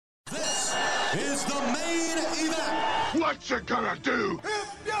is the main event. What you gonna do?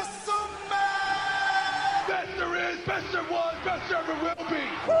 If you're some man, Best there is, best there was, best there ever will be.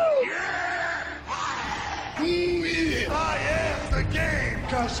 Woo! Yeah! Who is it? I am the game.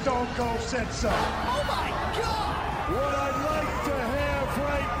 Cause Stone Cold said so. Oh my God! What I'd like to have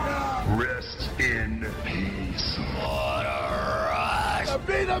right now. Rest in peace. What a rush! To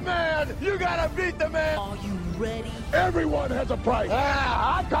be the man, you gotta beat the man. Are you ready? Everyone has a price.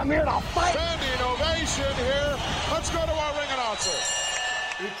 I come here to fight. Standing ovation here. Let's go to our ring announcer.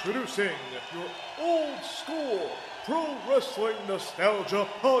 Introducing your old school pro wrestling nostalgia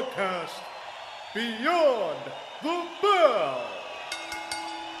podcast, Beyond the Bell.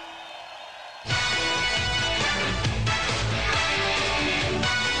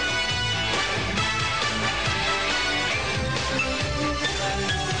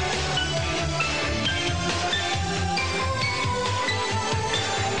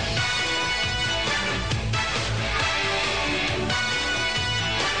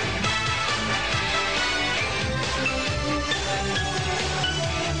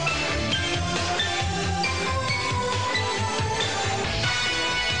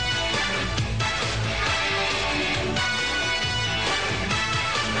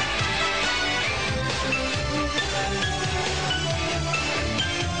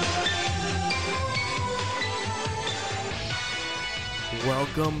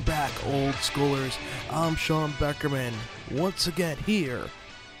 Welcome back, old schoolers. I'm Sean Beckerman, once again here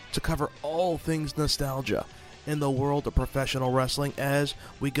to cover all things nostalgia in the world of professional wrestling as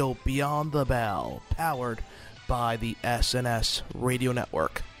we go beyond the bell, powered by the SNS Radio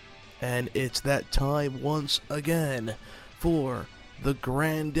Network. And it's that time once again for the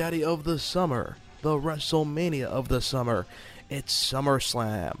granddaddy of the summer, the WrestleMania of the summer. It's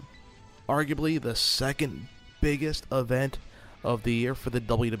SummerSlam, arguably the second biggest event of the year for the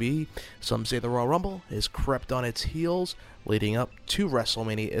WWE. Some say the Royal Rumble has crept on its heels leading up to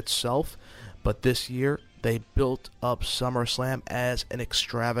WrestleMania itself, but this year they built up SummerSlam as an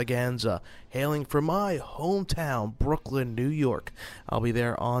extravaganza. Hailing from my hometown, Brooklyn, New York, I'll be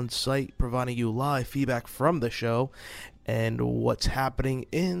there on site providing you live feedback from the show and what's happening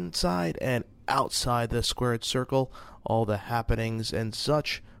inside and outside the squared circle, all the happenings and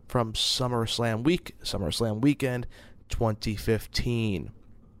such from SummerSlam weekend 2015.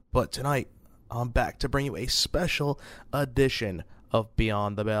 But tonight, I'm back to bring you a special edition of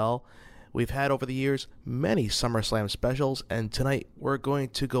Beyond the Bell. We've had over the years many SummerSlam specials, and tonight we're going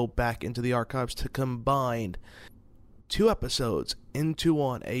to go back into the archives to combine two episodes into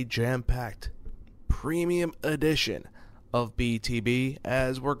one, a jam-packed premium edition of BTB,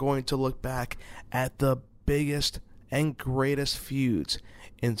 as we're going to look back at the biggest and greatest feuds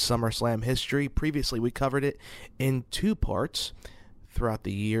in SummerSlam history. Previously, we covered it in two parts throughout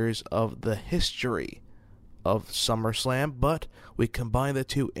the years of the history of SummerSlam, but we combine the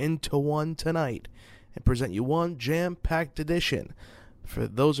two into one tonight and present you one jam-packed edition. For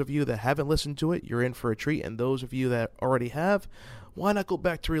those of you that haven't listened to it, you're in for a treat, and those of you that already have, why not go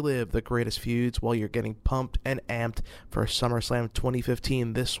back to relive the greatest feuds while you're getting pumped and amped for SummerSlam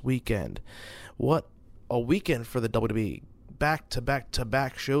 2015 this weekend. What a weekend for the WWE.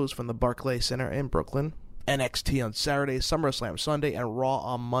 Back-to-back-to-back shows from the Barclays Center in Brooklyn. NXT on Saturday, SummerSlam Sunday, and Raw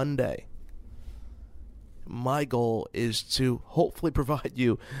on Monday. My goal is to hopefully provide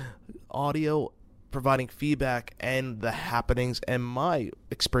you audio, providing feedback and the happenings and my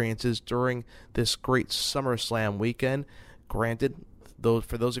experiences during this great SummerSlam weekend. Granted,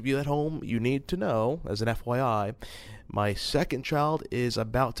 for those of you at home, you need to know, as an FYI, my second child is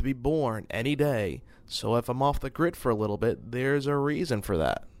about to be born any day. So if I'm off the grid for a little bit, there's a reason for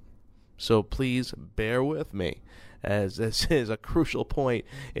that. So please bear with me, as this is a crucial point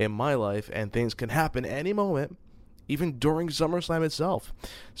in my life, and things can happen any moment, even during SummerSlam itself.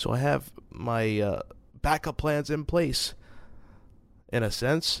 So I have my backup plans in place, in a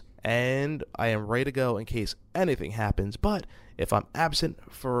sense, and I am ready to go in case anything happens. But if I'm absent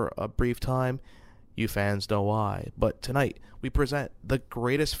for a brief time, you fans know why. But tonight, we present the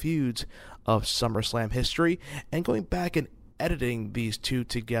greatest feuds of SummerSlam history, and going back and editing these two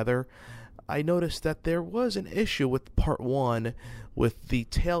together, I noticed that there was an issue with part one, with the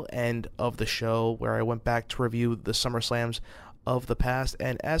tail end of the show, where I went back to review the SummerSlams of the past,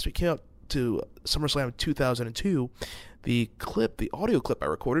 and as we came up to SummerSlam 2002, the audio clip I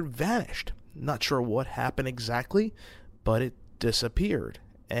recorded vanished. Not sure what happened exactly, but it disappeared,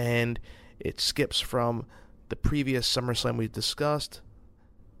 and it skips from the previous SummerSlam we discussed,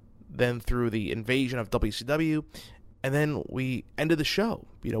 then through the invasion of WCW, and then we ended the show,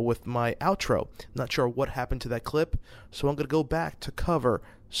 with my outro. Not sure what happened to that clip, so I'm going to go back to cover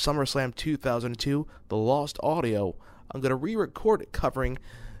SummerSlam 2002, the lost audio. I'm going to re-record it covering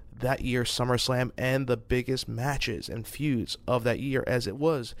that year's SummerSlam and the biggest matches and feuds of that year, as it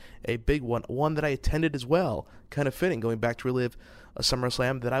was a big one that I attended as well. Kind of fitting, going back to relive a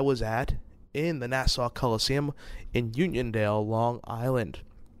SummerSlam that I was at in the Nassau Coliseum in Uniondale, Long Island.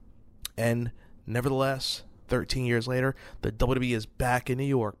 And nevertheless, 13 years later, the WWE is back in New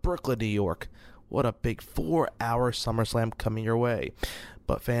York, Brooklyn, New York. What a big 4-hour SummerSlam coming your way.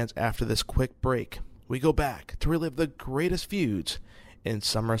 But fans, after this quick break, we go back to relive the greatest feuds in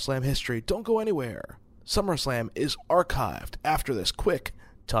SummerSlam history. Don't go anywhere. SummerSlam is archived after this quick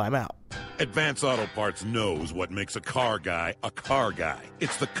timeout. Advance Auto Parts knows what makes a car guy a car guy.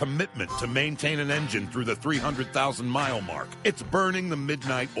 It's the commitment to maintain an engine through the 300,000-mile mark. It's burning the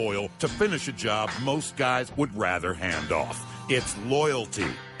midnight oil to finish a job most guys would rather hand off. It's loyalty,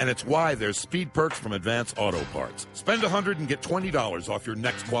 and it's why there's speed perks from Advance Auto Parts. Spend $100 and get $20 off your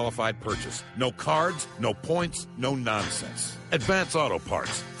next qualified purchase. No cards, no points, no nonsense. Advance Auto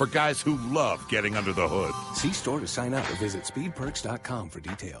Parts, for guys who love getting under the hood. See store to sign up or visit speedperks.com for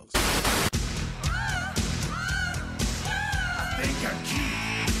details. I think I'm cute.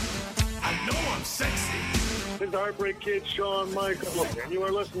 I know I'm sexy. This is Heartbreak Kid Shawn Michaels, and you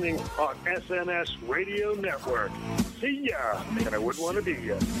are listening on SNS Radio Network. See ya, and I wouldn't want to be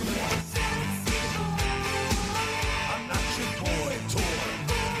ya. I'm not your boy toy.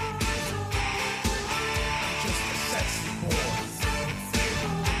 I'm just a sexy boy.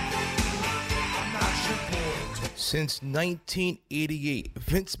 I'm not your boy toy. Since 1988,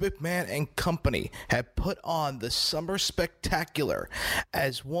 Vince McMahon and company have put on the Summer Spectacular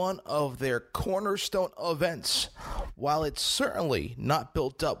as one of their cornerstone events. While it's certainly not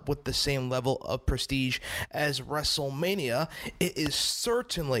built up with the same level of prestige as WrestleMania, it is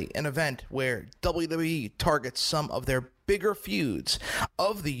certainly an event where WWE targets some of their bigger feuds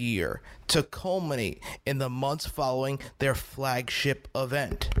of the year to culminate in the months following their flagship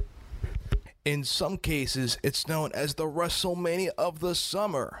event. In some cases, it's known as the WrestleMania of the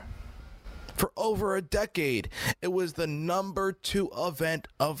summer. For over a decade, it was the number 2 event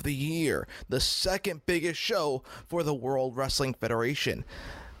of the year, the second biggest show for the World Wrestling Federation.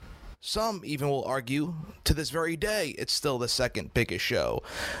 Some even will argue, to this very day, it's still the second biggest show.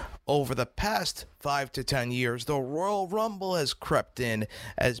 Over the past 5 to 10 years, the Royal Rumble has crept in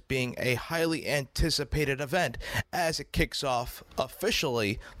as being a highly anticipated event as it kicks off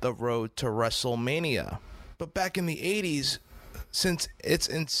officially the road to WrestleMania. But back in the 80s, since its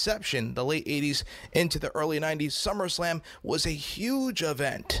inception, the late 80s into the early 90s, SummerSlam was a huge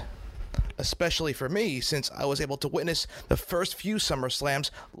event. Especially for me, since I was able to witness the first few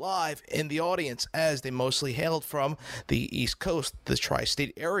SummerSlams live in the audience, as they mostly hailed from the East Coast, the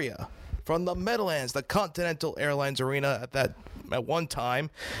tri-state area. From the Meadowlands, the Continental Airlines Arena at one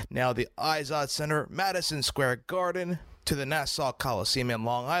time, now the Izod Center, Madison Square Garden, to the Nassau Coliseum in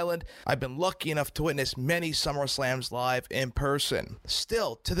Long Island, I've been lucky enough to witness many SummerSlams live in person.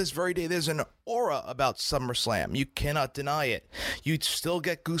 Still, to this very day, there's an aura about SummerSlam. You cannot deny it. You still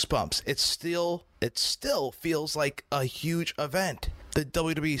get goosebumps. It still feels like a huge event. The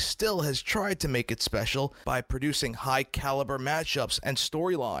WWE still has tried to make it special by producing high-caliber matchups and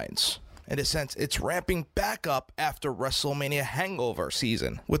storylines. In a sense, it's ramping back up after WrestleMania Hangover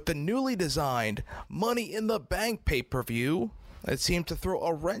season. With the newly designed Money in the Bank pay-per-view, it seemed to throw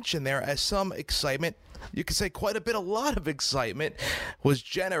a wrench in there as some excitement, you could say a lot of excitement, was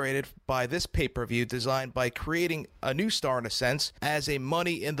generated by this pay-per-view designed by creating a new star in a sense, as a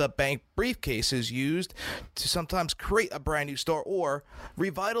Money in the Bank briefcase is used to sometimes create a brand new star or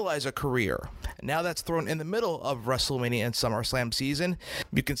revitalize a career. Now that's thrown in the middle of WrestleMania and SummerSlam season.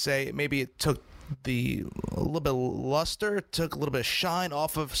 You can say maybe it took a little bit of luster, took a little bit of shine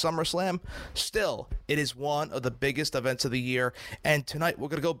off of SummerSlam. Still, it is one of the biggest events of the year, and tonight we're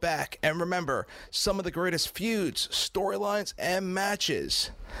going to go back and remember some of the greatest feuds, storylines, and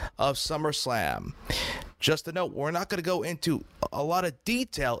matches of SummerSlam. Just a note, we're not going to go into a lot of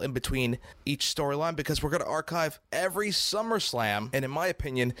detail in between each storyline because we're going to archive every SummerSlam and, in my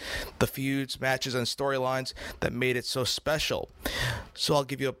opinion, the feuds, matches, and storylines that made it so special. So I'll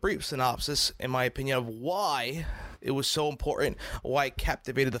give you a brief synopsis, in my opinion, of why it was so important, why it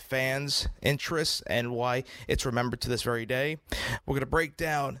captivated the fans' interests, and why it's remembered to this very day. We're going to break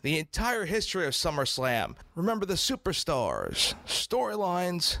down the entire history of SummerSlam, remember the superstars,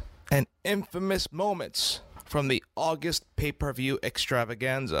 storylines, and infamous moments from the August pay-per-view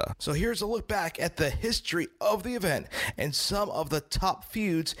extravaganza. So here's a look back at the history of the event and some of the top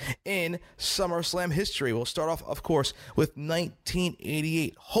feuds in SummerSlam history. We'll start off, of course, with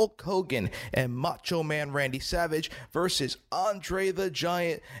 1988 Hulk Hogan and Macho Man Randy Savage versus Andre the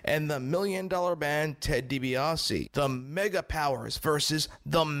Giant and the $1 Million Man Ted DiBiase. The Mega Powers versus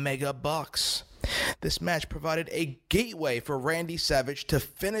the Mega Bucks. This match provided a gateway for Randy Savage to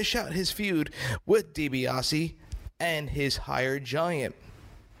finish out his feud with DiBiase and his hired giant.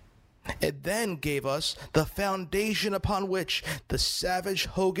 It then gave us the foundation upon which the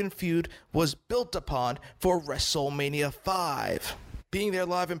Savage-Hogan feud was built upon for WrestleMania 5. Being there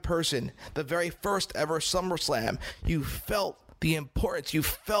live in person, the very first ever SummerSlam, you felt the importance, you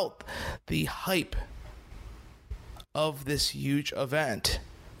felt the hype of this huge event.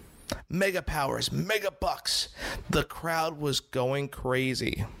 Mega Powers, Mega Bucks. The crowd was going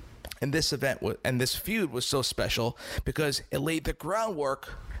crazy. And this event and this feud was so special because it laid the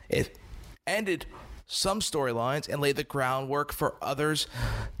groundwork. It ended some storylines and laid the groundwork for others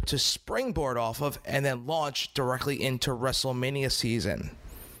to springboard off of and then launch directly into WrestleMania season.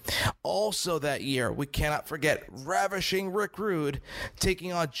 Also that year, we cannot forget Ravishing Rick Rude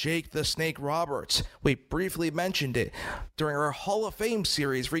taking on Jake the Snake Roberts. We briefly mentioned it during our Hall of Fame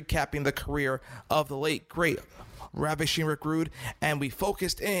series recapping the career of the late, great Ravishing Rick Rude, and we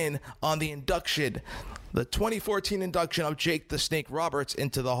focused in on the induction, the 2014 induction of Jake the Snake Roberts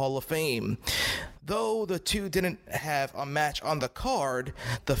into the Hall of Fame. Though the two didn't have a match on the card,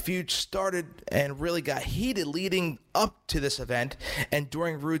 the feud started and really got heated leading up to this event and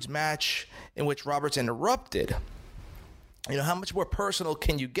during Rude's match in which Roberts interrupted. You know, how much more personal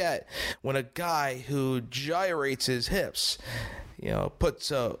can you get when a guy who gyrates his hips,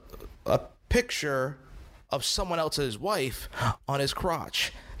 puts a picture of someone else's wife on his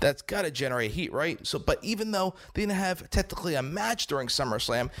crotch? That's got to generate heat, right? But even though they didn't have technically a match during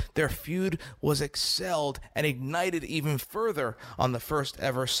SummerSlam, their feud was excelled and ignited even further on the first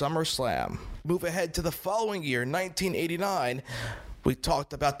ever SummerSlam. Move ahead to the following year, 1989, we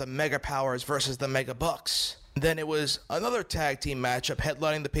talked about the Mega Powers versus the Mega Bucks. Then it was another tag team matchup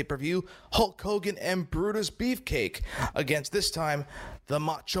headlining the pay-per-view, Hulk Hogan and Brutus Beefcake, against this time the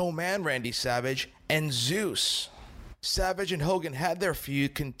Macho Man Randy Savage and Zeus. Savage and Hogan had their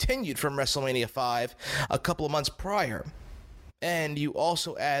feud continued from WrestleMania 5 a couple of months prior. And you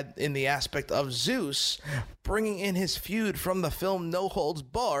also add in the aspect of Zeus bringing in his feud from the film No Holds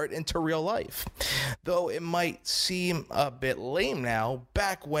Barred into real life. Though it might seem a bit lame now,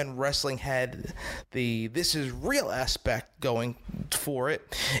 back when wrestling had the this is real aspect going for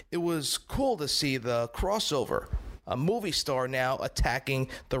it, it was cool to see the crossover. A movie star now attacking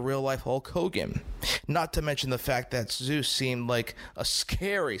the real-life Hulk Hogan. Not to mention the fact that Zeus seemed like a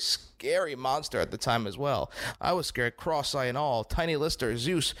scary monster at the time as well. I was scared, cross-eye and all. Tiny Lister,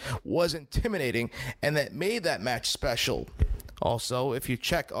 Zeus was intimidating, and that made that match special. Also, if you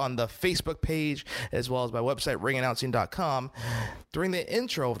check on the Facebook page as well as my website, ringannouncing.com, during the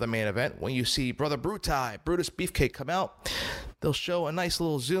intro of the main event, when you see Brother Brutus Beefcake come out, they'll show a nice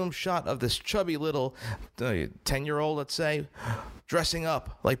little zoom shot of this chubby little 10-year-old, let's say, dressing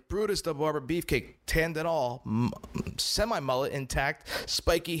up like Brutus the Barber Beefcake, tanned and all, semi-mullet intact,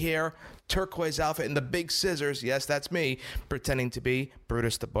 spiky hair, turquoise outfit, and the big scissors. Yes, that's me, pretending to be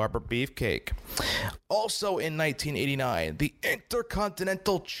Brutus the Barber Beefcake. Also in 1989, the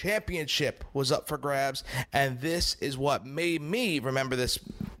Intercontinental Championship was up for grabs, and this is what made me remember this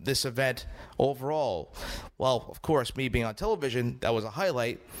event overall. Well, of course, me being on television, that was a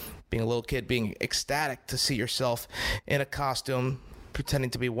highlight. Being a little kid, being ecstatic to see yourself in a costume, pretending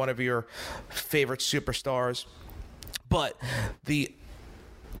to be one of your favorite superstars. But the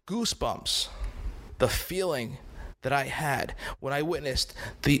goosebumps, the feeling that I had when I witnessed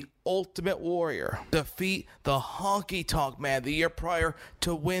the Ultimate Warrior defeat the Honky Tonk Man the year prior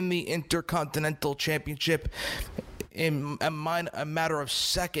to win the Intercontinental Championship in a matter of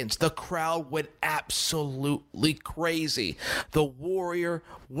seconds. The crowd went absolutely crazy. The Warrior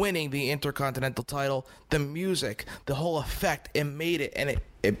winning the Intercontinental title, the music, the whole effect, it made it, and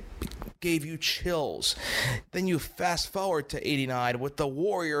it gave you chills. Then you fast forward to 89 with the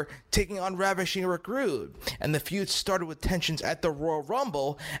Warrior taking on Ravishing Rick Rude, and the feud started with tensions at the Royal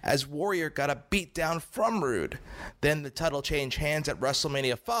Rumble as Warrior got a beat down from Rude. Then the title changed hands at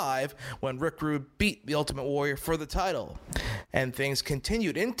WrestleMania 5 when Rick Rude beat the Ultimate Warrior for the title. And things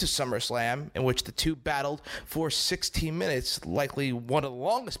continued into SummerSlam, in which the two battled for 16 minutes, likely one of the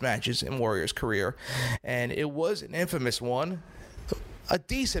longest matches in Warrior's career, and it was an infamous one. a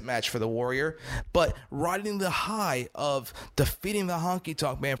decent match for the Warrior, but riding the high of defeating the Honky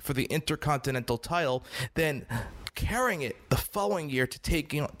Tonk Man for the Intercontinental title, then carrying it the following year to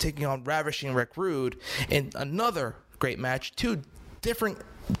taking on Ravishing Rick Rude in another great match. Two different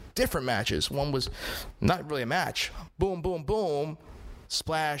matches. One was not really a match. Boom, boom, boom.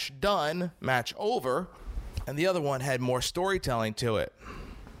 Splash, done. Match over. And the other one had more storytelling to it.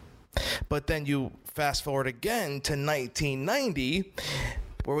 But then you fast forward again to 1990,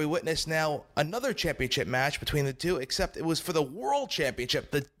 where we witness now another championship match between the two, except it was for the World Championship,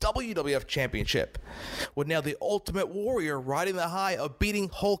 the WWF Championship, with now the Ultimate Warrior riding the high of beating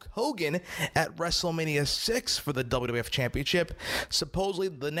Hulk Hogan at WrestleMania 6 for the WWF Championship. Supposedly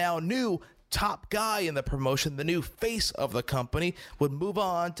the now new top guy in the promotion, the new face of the company, would move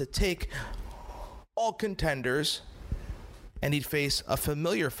on to take all contenders, and he'd face a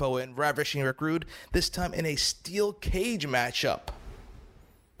familiar foe in Ravishing Rick Rude, this time in a steel cage matchup.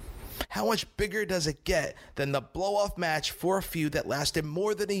 How much bigger does it get than the blow-off match for a feud that lasted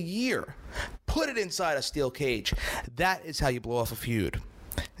more than a year? Put it inside a steel cage. That is how you blow off a feud.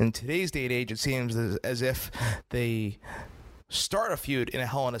 In today's day and age, it seems as if they start a feud in a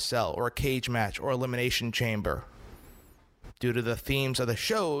Hell in a Cell or a cage match or Elimination Chamber. Due to the themes of the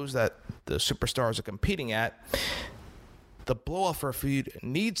shows that the superstars are competing at, the blow-off for a feud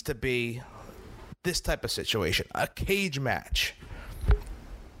needs to be this type of situation, a cage match.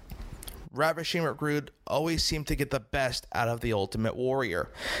 Ravishing Rick Rude always seemed to get the best out of the Ultimate Warrior.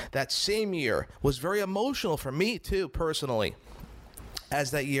 That same year was very emotional for me too, personally,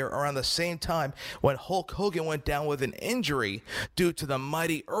 as that year, around the same time when Hulk Hogan went down with an injury due to the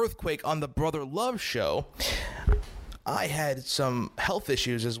mighty earthquake on the Brother Love show, I had some health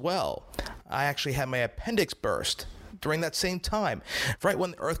issues as well. I actually had my appendix burst during that same time. Right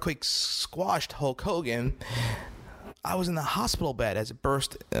when the earthquake squashed Hulk Hogan, I was in the hospital bed as it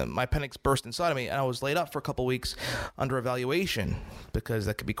burst. My appendix burst inside of me, and I was laid up for a couple weeks under evaluation because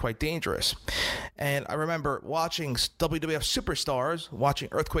that could be quite dangerous. And I remember watching WWF Superstars, watching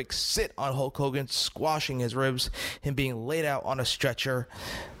Earthquake sit on Hulk Hogan, squashing his ribs, him being laid out on a stretcher,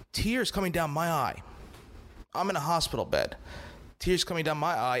 tears coming down my eye. I'm in a hospital bed, tears coming down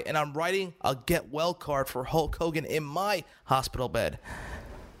my eye, and I'm writing a get well card for Hulk Hogan in my hospital bed.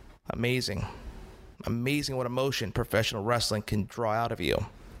 Amazing what emotion professional wrestling can draw out of you.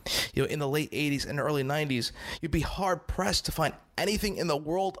 You know, in the late 80s and early 90s, you'd be hard-pressed to find anything in the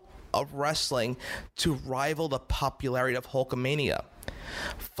world of wrestling to rival the popularity of Hulkamania.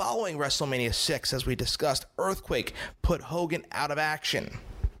 Following WrestleMania 6, as we discussed, Earthquake put Hogan out of action.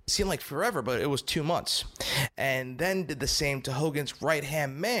 It seemed like forever, but it was 2 months. And then did the same to Hogan's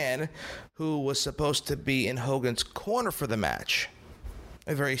right-hand man, who was supposed to be in Hogan's corner for the match.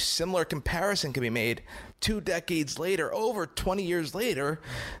 A very similar comparison can be made 2 decades later, over 20 years later,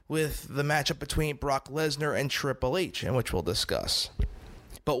 with the matchup between Brock Lesnar and Triple H, in which we'll discuss.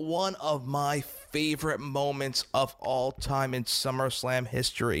 But one of my favorite moments of all time in SummerSlam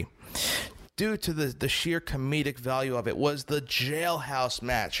history, due to the sheer comedic value of it, was the jailhouse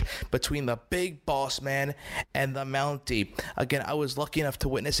match between the Big Boss Man and the Mountie. Again, I was lucky enough to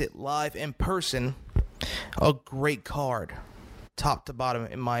witness it live in person. A great card, top to bottom,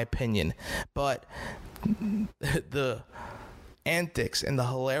 in my opinion. But the antics and the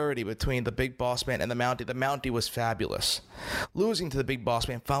hilarity between the Big Boss Man and the Mountie was fabulous. Losing to the Big Boss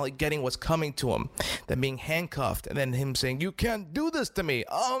Man, finally getting what's coming to him, then being handcuffed, and then him saying, "You can't do this to me,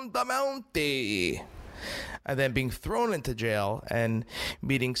 I'm the Mountie," and then being thrown into jail and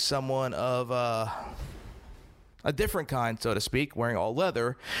meeting someone of a different kind, so to speak, wearing all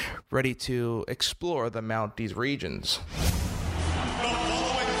leather, ready to explore the Mountie's regions.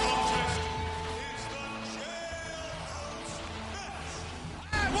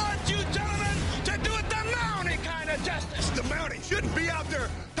 The Mountie shouldn't be out there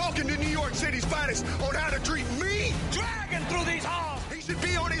talking to New York City's finest on how to treat me. Dragging through these halls. He should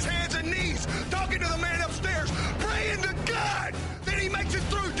be on his hands and knees talking to the man upstairs, praying to God that he makes it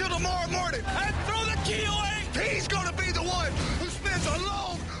through till tomorrow morning. And throw the key away. He's going to be the one who spends a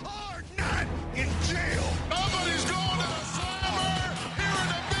long, hard night in jail. Nobody's going to the slammer here in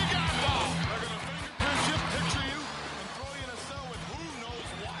the Big Apple. They're going to picture you and throw you in a cell with who knows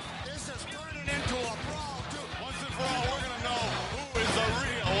what. This is turning into a brawl, too. Once and for all, we're going to know who is the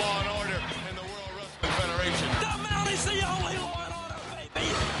real law and order in the World Wrestling Federation. The Mountie's the only law and order,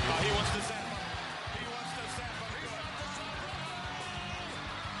 baby. He wants to say.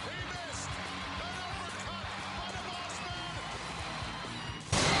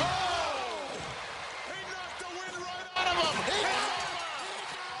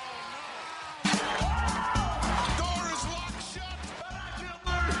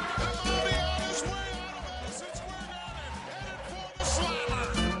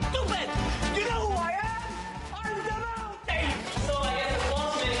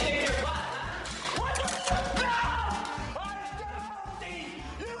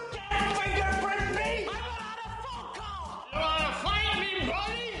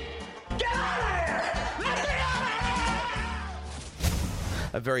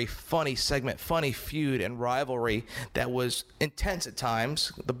 very funny segment, funny feud and rivalry that was intense at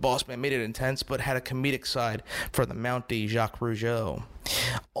times. The Boss Man made it intense, but had a comedic side for the Mountie Jacques Rougeau.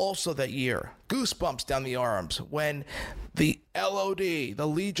 Also that year, goosebumps down the arms when the LOD, the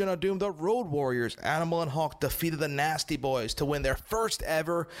Legion of Doom, the Road Warriors, Animal and Hawk defeated the Nasty Boys to win their first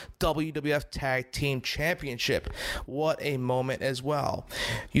ever WWF Tag Team Championship. What a moment as well.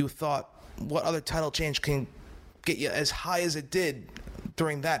 You thought, what other title change can get you as high as it did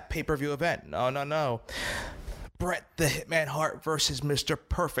during that pay-per-view event? No. Bret the Hitman Hart versus Mr.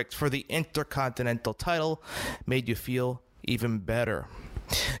 Perfect for the Intercontinental title made you feel even better.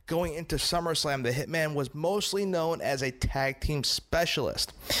 Going into SummerSlam, the Hitman was mostly known as a tag team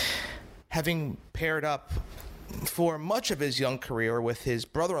specialist, having paired up for much of his young career with his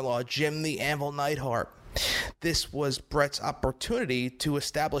brother-in-law, Jim the Anvil Neidhart. This was Bret's opportunity to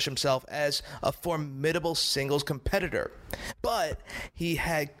establish himself as a formidable singles competitor, but he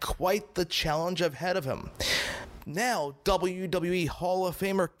had quite the challenge ahead of him. Now, WWE Hall of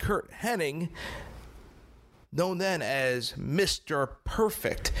Famer Curt Hennig, known then as Mr.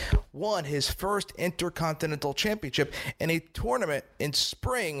 Perfect, won his first Intercontinental Championship in a tournament in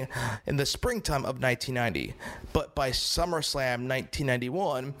the springtime of 1990. But by SummerSlam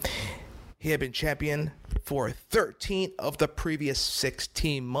 1991, he had been champion for 13 of the previous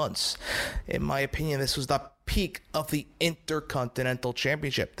 16 months. In my opinion, this was the peak of the Intercontinental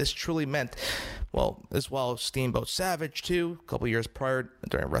Championship. This truly meant, well, as well as Steamboat Savage too, a couple years prior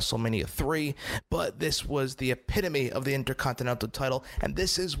during WrestleMania 3, but this was the epitome of the Intercontinental title, and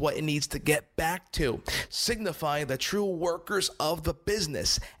this is what it needs to get back to, signifying the true workers of the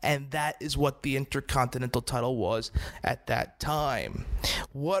business, and that is what the Intercontinental title was at that time.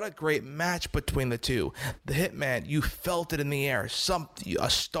 What a great match between the two. The Hitman, you felt it in the air. A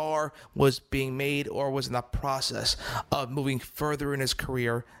star was being made or was in the process of moving further in his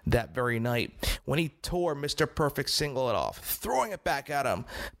career that very night, when he tore Mr. Perfect singlet off, throwing it back at him,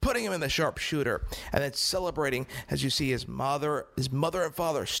 putting him in the sharpshooter, and then celebrating as you see his mother and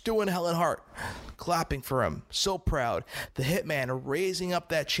father, Stu and Helen Hart, clapping for him. So proud. The Hitman raising up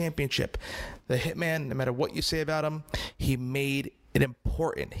that championship. The Hitman, no matter what you say about him, he made it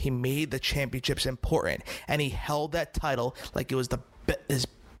important. He made the championships important, and he held that title like it was his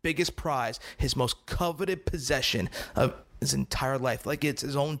biggest prize, his most coveted possession of his entire life, like it's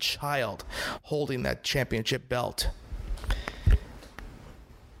his own child holding that championship belt.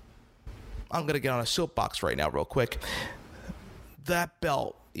 I'm going to get on a soapbox right now real quick. That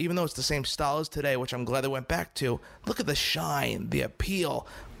belt, even though it's the same style as today, which I'm glad they went back to, look at the shine, the appeal.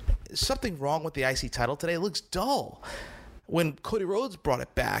 Is something wrong with the IC title today? It looks dull. When Cody Rhodes brought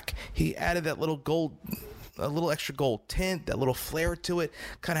it back, he added that little extra gold tint, that little flair to it,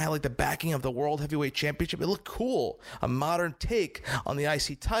 kind of had like the backing of the World Heavyweight Championship. It looked cool, a modern take on the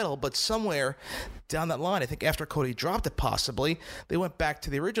IC title, but somewhere down that line, I think after Cody dropped it possibly, they went back to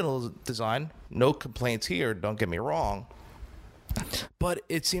the original design. No complaints here, don't get me wrong. But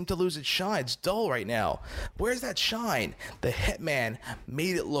it seemed to lose its shine. It's dull right now. Where's that shine? The Hitman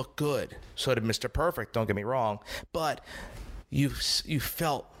made it look good. So did Mr. Perfect, don't get me wrong. But you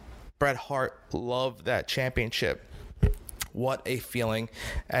felt Bret Hart loved that championship. What a feeling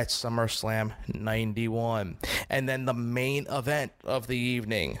at SummerSlam 91. And then the main event of the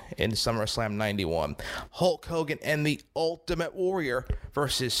evening in SummerSlam 91. Hulk Hogan and the Ultimate Warrior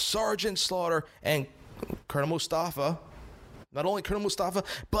versus Sergeant Slaughter and Colonel Mustafa. Not only Colonel Mustafa,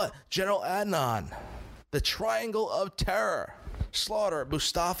 but General Adnan. The Triangle of Terror. Slaughter,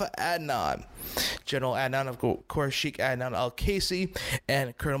 Mustafa, Adnan. General Adnan, of course, Sheikh Adnan Al-Kaisi,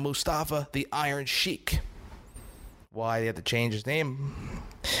 and Colonel Mustafa, the Iron Sheik. Why they had to change his name?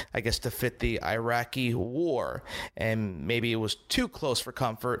 I guess to fit the Iraqi war. And maybe it was too close for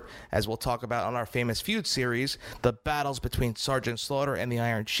comfort, as we'll talk about on our famous feud series, the battles between Sergeant Slaughter and the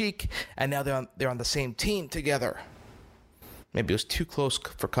Iron Sheik, and now they're on the same team together. Maybe it was too close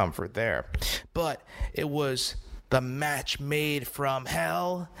for comfort there. But it was the match made from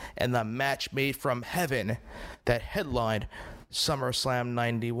hell and the match made from heaven that headlined SummerSlam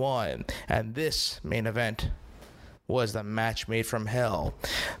 91. And this main event was the match made from hell.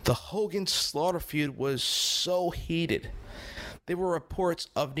 The Hogan-Slaughter feud was so heated. There were reports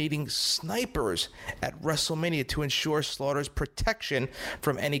of needing snipers at WrestleMania to ensure Slaughter's protection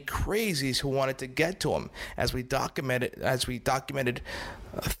from any crazies who wanted to get to him, as we documented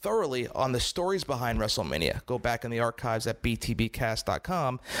thoroughly on the stories behind WrestleMania. Go back in the archives at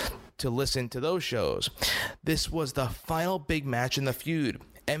btbcast.com to listen to those shows. This was the final big match in the feud,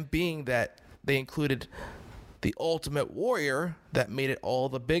 and being that they included the Ultimate Warrior, that made it all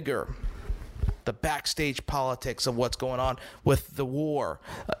the bigger. The the backstage politics of what's going on with the war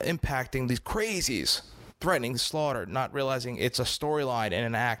impacting these crazies, threatening slaughter, not realizing it's a storyline and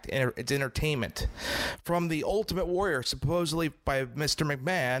an act, it's entertainment. From the Ultimate Warrior, supposedly by Mr.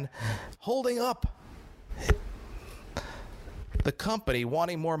 McMahon, holding up the company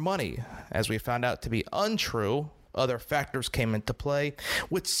wanting more money, as we found out to be untrue. Other factors came into play,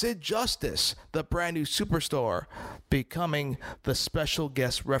 with Sid Justice, the brand new superstar, becoming the special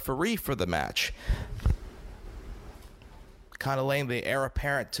guest referee for the match. Kind of laying the heir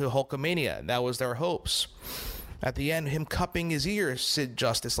apparent to Hulkamania. That was their hopes. At the end, him cupping his ears, Sid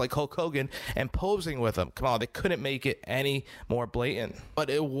Justice, like Hulk Hogan, and posing with him. Come on, they couldn't make it any more blatant. But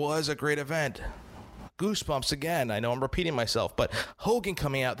it was a great event. Goosebumps again. I know I'm repeating myself, but Hogan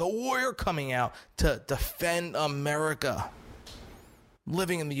coming out, the Warrior coming out to defend America.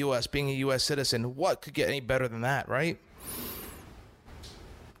 Living in the U.S., being a U.S. citizen, what could get any better than that, right?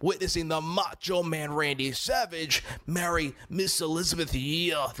 Witnessing the Macho Man Randy Savage marry Miss Elizabeth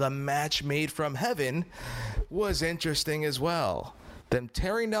Yee, the match made from heaven, was interesting as well. Them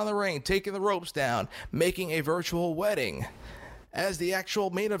tearing down the ring, taking the ropes down, making a virtual wedding. As the actual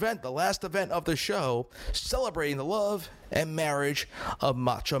main event, the last event of the show, celebrating the love and marriage of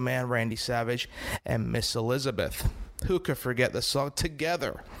Macho Man Randy Savage and Miss Elizabeth. Who could forget the song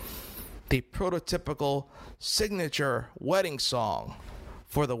Together? The prototypical signature wedding song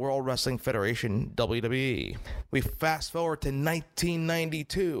for the World Wrestling Federation, WWE. We fast forward to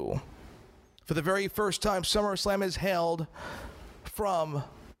 1992. For the very first time, SummerSlam is held from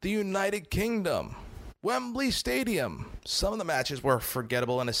the United Kingdom. Wembley Stadium. Some of the matches were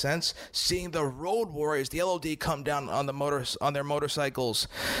forgettable in a sense. Seeing the Road Warriors, the LOD, come down on their motorcycles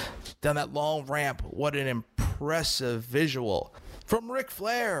down that long ramp. What an impressive visual. From Ric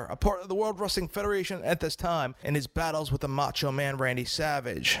Flair, a part of the World Wrestling Federation at this time, in his battles with the Macho Man Randy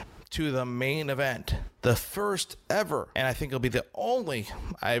Savage, to the main event, the first ever, and I think it'll be the only,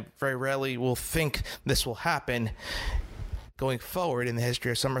 I very rarely will think this will happen going forward in the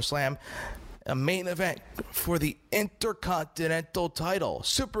history of SummerSlam, a main event for the Intercontinental title,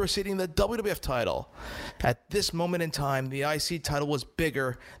 superseding the WWF title. At this moment in time, the IC title was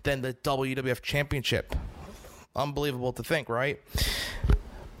bigger than the WWF Championship. Unbelievable to think, right?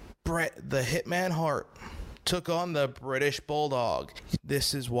 Bret the Hitman Hart took on the British Bulldog.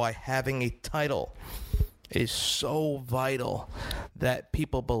 This is why having a title is so vital that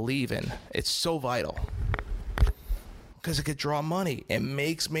people believe in. It's so vital because it could draw money. It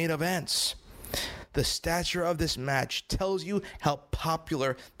makes main events. The stature of this match tells you how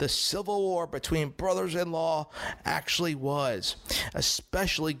popular the civil war between brothers-in-law actually was,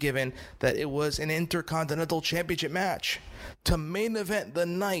 especially given that it was an Intercontinental Championship match. To main event the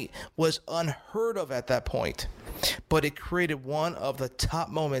night was unheard of at that point, but it created one of the top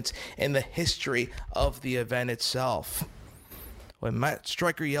moments in the history of the event itself. When Matt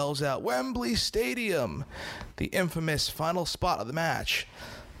Striker yells out, "Wembley Stadium," the infamous final spot of the match,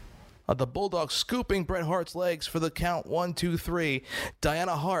 the Bulldog scooping Bret Hart's legs for the count 1, 2, 3.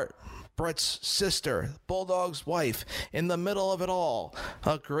 Diana Hart, Bret's sister, Bulldog's wife, in the middle of it all.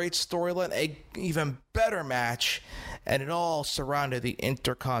 A great storyline, an even better match, and it all surrounded the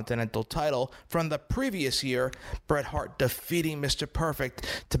Intercontinental title from the previous year, Bret Hart defeating Mr.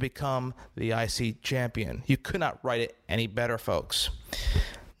 Perfect to become the IC champion. You could not write it any better, folks.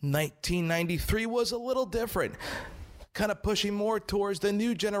 1993 was a little different, kind of pushing more towards the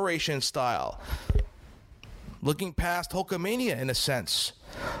new generation style. Looking past Hulkamania in a sense.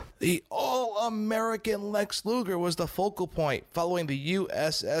 The all-American Lex Luger was the focal point following the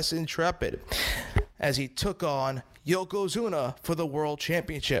USS Intrepid as he took on Yokozuna for the World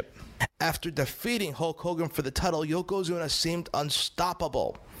Championship. After defeating Hulk Hogan for the title, Yokozuna seemed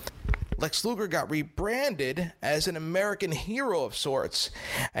unstoppable. Lex Luger got rebranded as an American hero of sorts,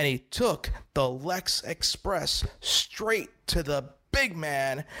 and he took the Lex Express straight to the big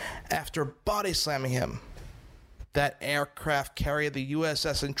man after body slamming him. That aircraft carrier, the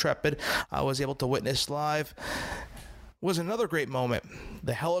USS Intrepid, I was able to witness live, was another great moment.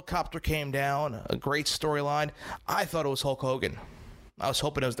 The helicopter came down, a great storyline. I thought it was Hulk Hogan. I was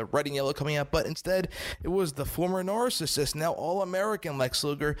hoping it was the red and yellow coming out, but instead it was the former narcissist, now all-American Lex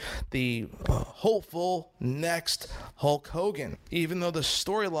Luger, the hopeful next Hulk Hogan. Even though the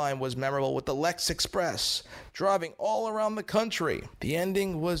storyline was memorable with the Lex Express driving all around the country, the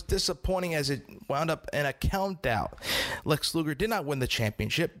ending was disappointing as it wound up in a count-out. Lex Luger did not win the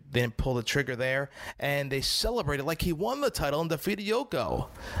championship, didn't pull the trigger there, and they celebrated like he won the title and defeated Yoko.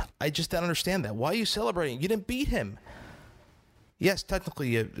 I just don't understand that. Why are you celebrating? You didn't beat him. Yes,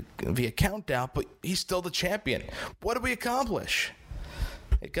 technically via countdown, but he's still the champion. What did we accomplish?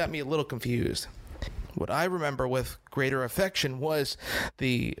 It got me a little confused. What I remember with greater affection was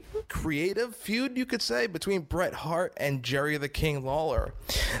the creative feud, you could say, between Bret Hart and Jerry the King Lawler.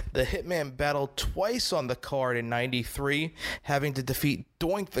 The Hitman battled twice on the card in '93, having to defeat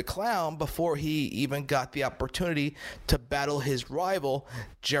Doink the Clown before he even got the opportunity to battle his rival,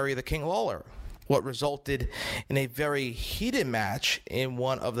 Jerry the King Lawler, what resulted in a very heated match in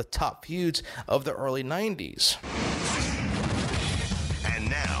one of the top feuds of the early 90s. And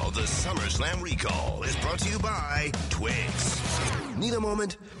now, the SummerSlam Recall is brought to you by Twix. Need a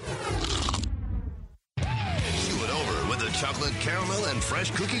moment? Chew it over with the chocolate caramel and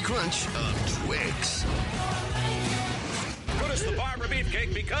fresh cookie crunch of Twix. Curtis the Barber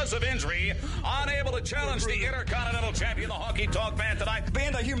Beefcake, because of injury, unable to challenge the Intercontinental Champion, the Honky Tonk Man, tonight.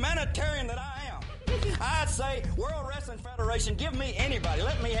 Being the humanitarian that I am, I'd say, World Wrestling Federation, give me anybody.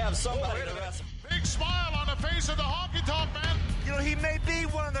 Let me have somebody to wrestle. Big smile on the face of the Honky Tonk Man. You know, he may be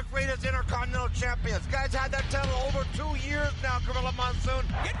one of the greatest Intercontinental Champions. Guy's had that title over 2 years now, Gorilla Monsoon.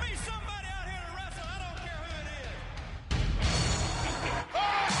 Get me somebody out here to wrestle. I don't care who it is.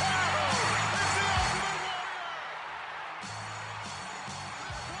 Oh, it's the Ultimate Warrior.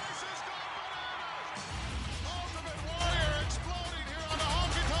 The place is going bananas. Ultimate Warrior exploding here on the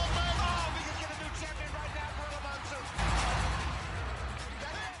Honky Tonk Man. Oh, we can get a new champion right now, Gorilla Monsoon.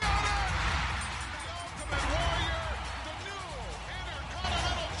 Ultimate Warrior, the new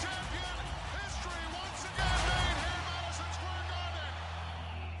Intercontinental Champion. History once again made here in Madison Square Garden.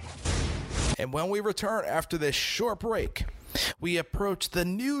 And when we return after this short break, we approach the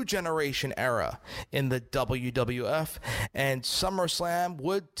new generation era in the WWF, and SummerSlam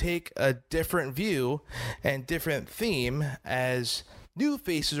would take a different view and different theme as new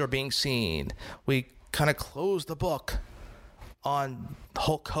faces are being seen. We kind of close the book on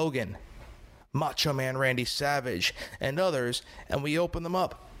Hulk Hogan, Macho Man Randy Savage, and others, and we open them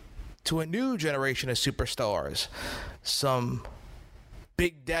up to a new generation of superstars. Some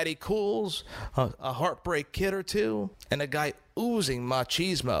Big Daddy Cools, a Heartbreak Kid or two, and a guy oozing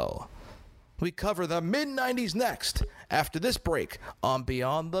machismo. We cover the mid-90s next, after this break on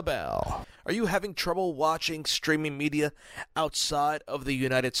Beyond the Bell. Are you having trouble watching streaming media outside of the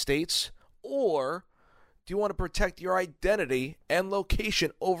United States? Or do you want to protect your identity and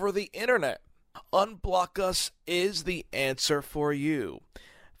location over the internet? Unblock Us is the answer for you.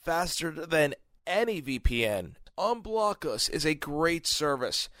 Faster than any VPN, Unblock Us is a great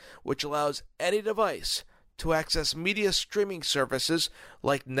service which allows any device to access media streaming services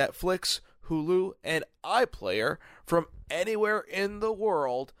like Netflix, Hulu, and iPlayer from anywhere in the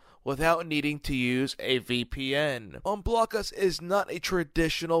world without needing to use a VPN. Unblock Us is not a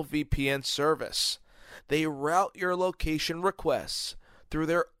traditional VPN service. They route your location requests through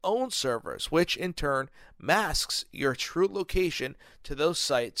their own servers, which in turn masks your true location to those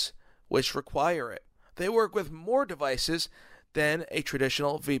sites which require it. They work with more devices than a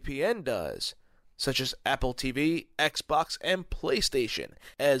traditional VPN does, such as Apple TV, Xbox, and PlayStation,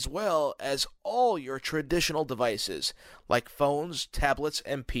 as well as all your traditional devices, like phones, tablets,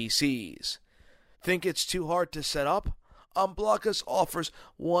 and PCs. Think it's too hard to set up? Unblock Us offers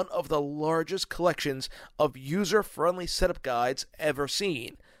one of the largest collections of user-friendly setup guides ever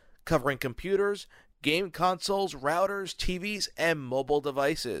seen, covering computers, game consoles, routers, TVs, and mobile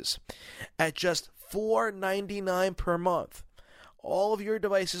devices. At just $4.99 per month, all of your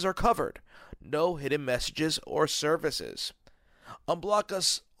devices are covered. No hidden messages or services. Unblock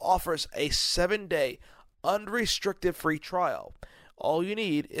Us offers a 7-day, unrestricted free trial. All you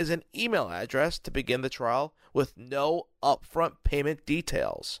need is an email address to begin the trial with no upfront payment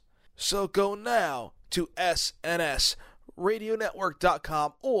details. So go now to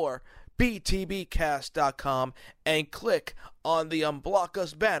SNSRadioNetwork.com or BTBcast.com and click on the Unblock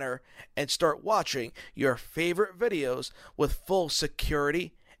Us banner and start watching your favorite videos with full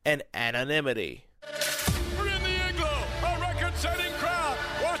security and anonymity. We're in the Igloo, a record-setting crowd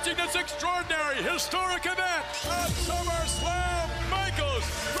watching this extraordinary, historic event at SummerSlam. Michaels,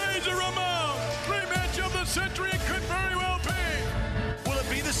 Razor Ramon, rematch of the century, it could very well be. Will it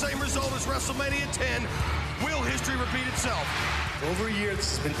be the same result as WrestleMania 10? Will history repeat itself? Over a year,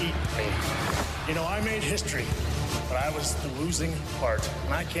 this has been eating me. You know, I made history, but I was the losing part,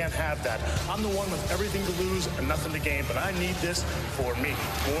 and I can't have that. I'm the one with everything to lose and nothing to gain, but I need this for me.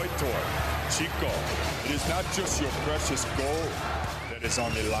 Boy toy, Chico, it is not just your precious gold that is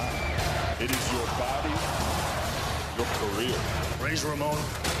on the line. It is your body, your career. Razor Ramon,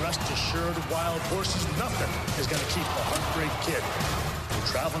 rest assured, wild horses, nothing is going to keep the Heartbreak Kid from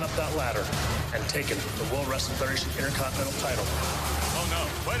traveling up that ladder and taking the World Wrestling Federation Intercontinental title. Oh no,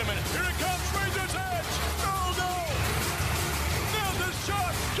 wait a minute, here it comes, Razor's Edge! Oh no! Now this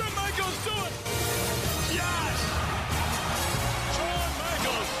shot, can Michaels do it?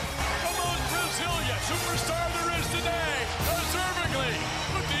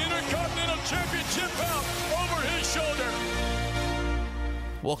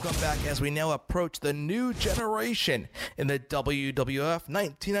 Welcome back as we now approach the new generation in the WWF.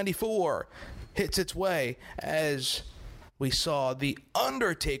 1994 hits its way as we saw The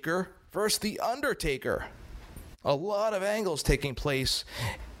Undertaker versus The Undertaker. A lot of angles taking place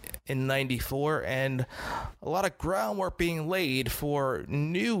in 94 and a lot of groundwork being laid for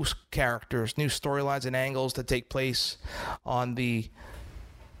new characters, new storylines and angles to take place on the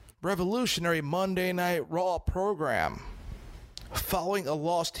revolutionary Monday Night Raw program. Following a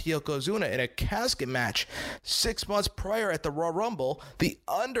loss to Yokozuna in a casket match 6 months prior at the Royal Rumble, The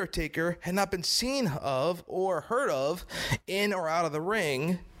Undertaker had not been seen of or heard of in or out of the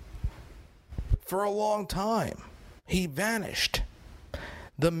ring for a long time. He vanished.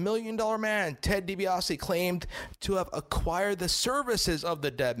 The $1 Million Man, Ted DiBiase, claimed to have acquired the services of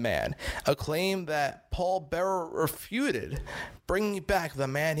the dead man, a claim that Paul Bearer refuted, bringing back the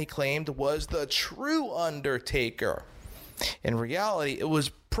man he claimed was the true Undertaker. In reality, it was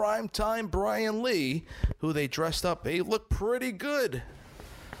primetime Brian Lee, who they dressed up. He looked pretty good.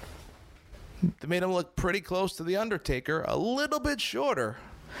 They made him look pretty close to The Undertaker, a little bit shorter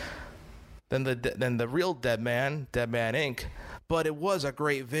than the real Dead Man Inc., but it was a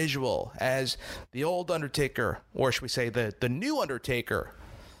great visual as the old Undertaker, or should we say the new Undertaker,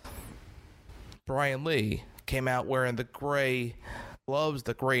 Brian Lee, came out wearing the gray gloves,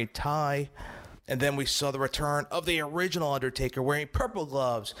 the gray tie. And then we saw the return of the original Undertaker wearing purple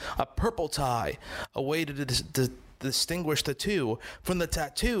gloves, a purple tie, a way to distinguish the two from the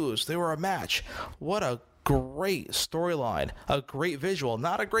tattoos. They were a match. What a great storyline, a great visual,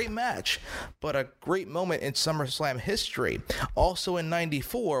 not a great match, but a great moment in SummerSlam history. Also in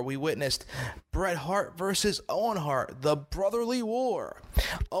 94, we witnessed Bret Hart versus Owen Hart, the brotherly war.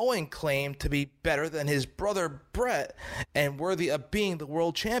 Owen claimed to be better than his brother Bret and worthy of being the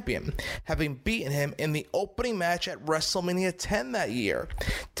world champion, having beaten him in the opening match at WrestleMania 10 that year.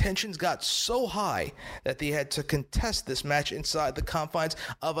 Tensions got so high that they had to contest this match inside the confines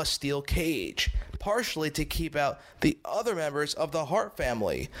of a steel cage, partially to keep out the other members of the Hart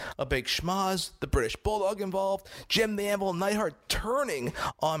family. A big schmoz, the British Bulldog involved, Jim the Anvil Neidhart turning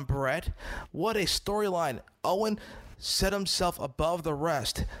on Bret. What a storyline. Owen set himself above the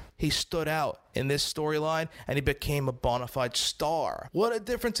rest. He stood out in this storyline and he became a bona fide star. What a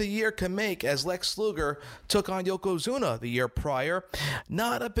difference a year can make as Lex Luger took on Yokozuna the year prior.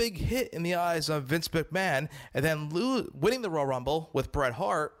 Not a big hit in the eyes of Vince McMahon, and then winning the Royal Rumble with Bret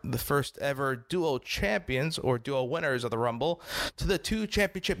Hart, the first ever duo champions or duo winners of the Rumble, to the 2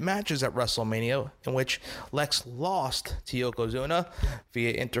 championship matches at WrestleMania in which Lex lost to Yokozuna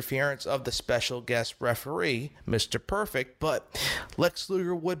via interference of the special guest referee, Mr. Perfect, but Lex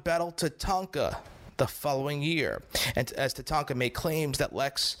Luger would battle Tatanka the following year, and as Tatanka made claims that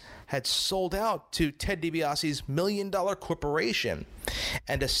Lex had sold out to Ted DiBiase's $1 Million Corporation,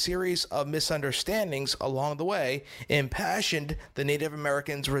 and a series of misunderstandings along the way impassioned the Native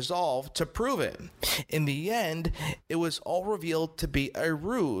Americans' resolve to prove it. In the end, it was all revealed to be a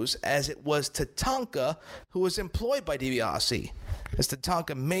ruse, as it was Tatanka who was employed by DiBiase. As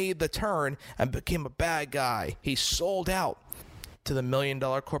Tatanka made the turn and became a bad guy, he sold out to the $1 Million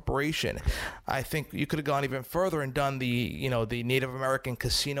Corporation. I think you could have gone even further and done the Native American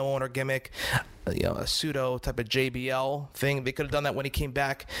casino owner gimmick, a pseudo type of JBL thing. They could have done that when he came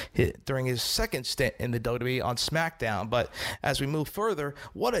back during his second stint in the WWE on SmackDown. But as we move further,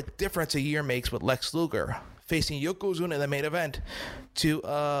 what a difference a year makes with Lex Luger facing Yokozuna in the main event to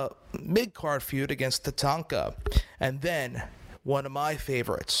a mid-card feud against Tatanka. And then one of my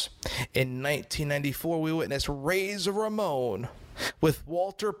favorites. In 1994, we witnessed Razor Ramon with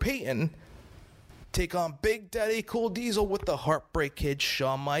Walter Payton take on Big Daddy Cool Diesel with the Heartbreak Kid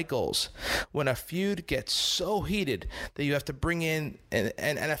Shawn Michaels. When a feud gets so heated that you have to bring in an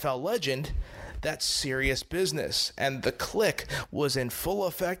NFL legend, that's serious business. And the click was in full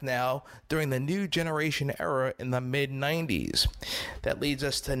effect now during the new generation era in the mid-90s. That leads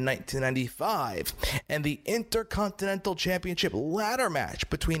us to 1995 and the Intercontinental Championship ladder match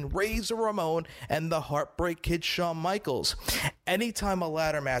between Razor Ramon and the Heartbreak Kid Shawn Michaels. Anytime a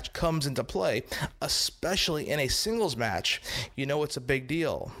ladder match comes into play, especially in a singles match, you know it's a big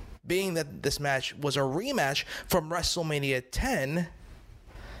deal. Being that this match was a rematch from WrestleMania 10,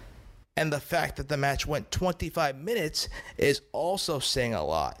 and the fact that the match went 25 minutes is also saying a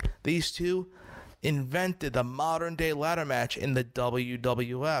lot. These two invented the modern day ladder match in the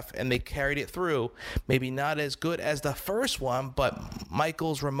WWF, and they carried it through. Maybe not as good as the first one, but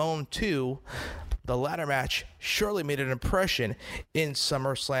Michaels Ramon 2, the ladder match, surely made an impression in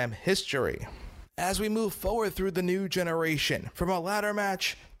SummerSlam history. As we move forward through the new generation, from a ladder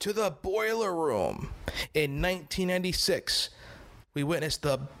match to the Boiler Room, in 1996, we witnessed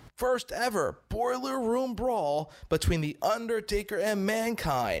the first ever Boiler Room Brawl between The Undertaker and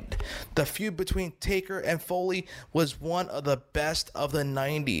Mankind. The feud between Taker and Foley was one of the best of the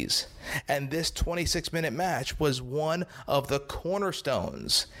 90s, and this 26-minute match was one of the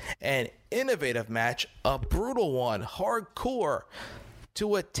cornerstones. An innovative match, a brutal one, hardcore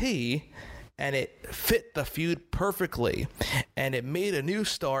to a T, and it fit the feud perfectly, and it made a new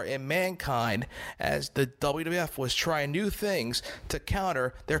star in Mankind as the WWF was trying new things to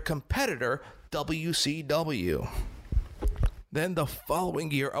counter their competitor WCW. Then the following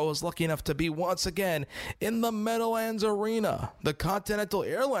year, I was lucky enough to be once again in the Meadowlands Arena, the Continental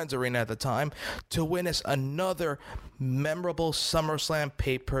Airlines Arena at the time, to witness another memorable SummerSlam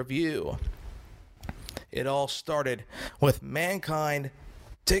pay-per-view. It all started with Mankind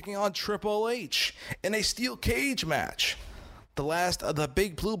taking on Triple H in a steel cage match, the last of the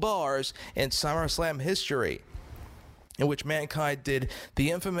big blue bars in SummerSlam history, in which Mankind did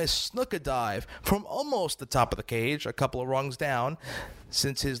the infamous Snuka dive from almost the top of the cage, a couple of rungs down.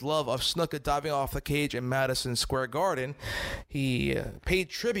 Since his love of Snuka diving off the cage in Madison Square Garden, he paid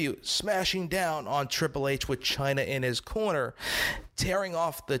tribute, smashing down on Triple H with Chyna in his corner, tearing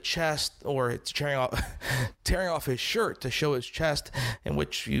off the chest, or tearing off his shirt to show his chest, in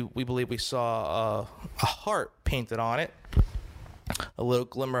which we believe we saw a heart painted on it. A little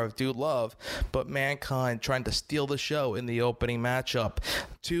glimmer of dude love, but Mankind trying to steal the show in the opening matchup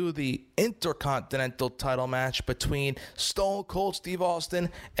to the Intercontinental title match between Stone Cold Steve Austin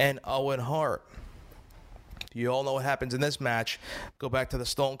and Owen Hart. You all know what happens in this match. Go back to the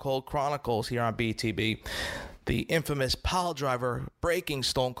Stone Cold Chronicles here on BTB. The infamous pile driver breaking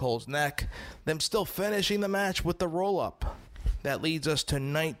Stone Cold's neck, them still finishing the match with the roll-up. That leads us to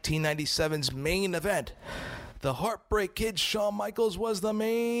 1997's main event. The Heartbreak Kid Shawn Michaels was the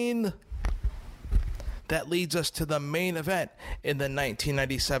main. That leads us to the main event in the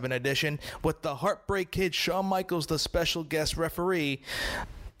 1997 edition, with the Heartbreak Kid Shawn Michaels, the special guest referee,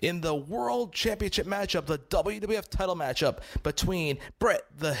 in the World Championship matchup, the WWF title matchup between Bret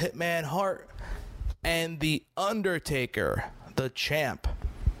the Hitman Hart and The Undertaker, the champ.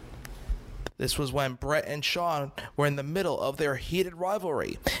 This was when Bret and Shawn were in the middle of their heated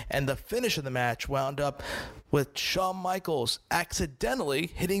rivalry, and the finish of the match wound up with Shawn Michaels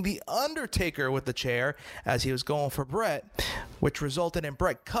accidentally hitting The Undertaker with the chair as he was going for Bret, which resulted in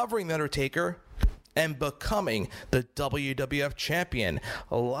Bret covering The Undertaker and becoming the WWF champion.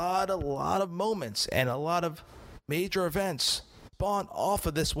 A lot of moments and a lot of major events spawned off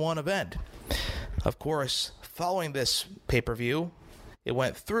of this one event. Of course, following this pay-per-view, it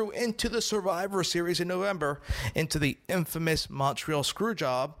went through into the Survivor Series in November, into the infamous Montreal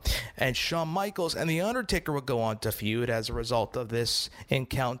Screwjob, and Shawn Michaels and The Undertaker would go on to feud as a result of this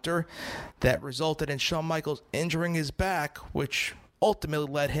encounter that resulted in Shawn Michaels injuring his back, which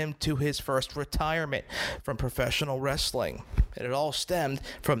ultimately led him to his first retirement from professional wrestling. And it all stemmed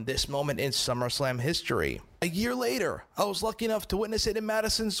from this moment in SummerSlam history. A year later, I was lucky enough to witness it in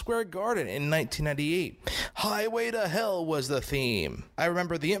Madison Square Garden in 1998. Highway to Hell was the theme. I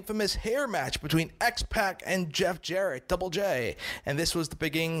remember the infamous hair match between X-Pac and Jeff Jarrett, Double J, and this was the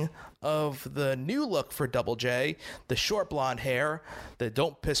beginning of the new look for Double J, the short blonde hair, the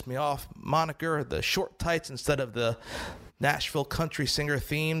Don't Piss Me Off moniker, the short tights instead of the Nashville country singer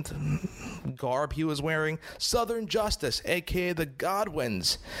themed garb he was wearing, Southern Justice, aka the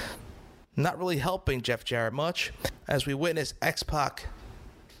Godwins, not really helping Jeff Jarrett much, as we witnessed X-Pac.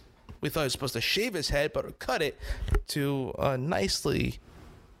 We thought he was supposed to shave his head, but cut it to a nicely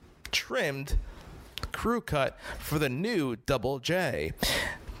trimmed crew cut for the new Double J.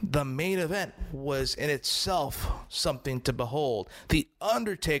 The main event was in itself something to behold. The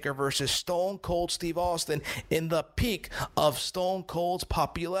Undertaker versus Stone Cold Steve Austin in the peak of Stone Cold's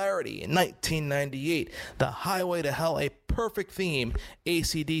popularity in 1998. The Highway to Hell, a perfect theme,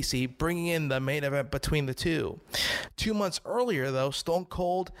 AC/DC bringing in the main event between the two. 2 months earlier, though, Stone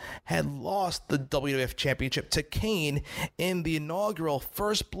Cold had lost the WWF Championship to Kane in the inaugural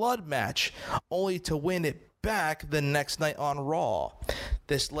First Blood match, only to win it back the next night on Raw.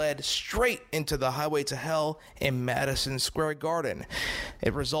 This led straight into the Highway to Hell in Madison Square Garden.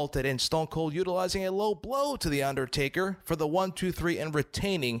 It resulted in Stone Cold utilizing a low blow to The Undertaker for the 1-2-3 and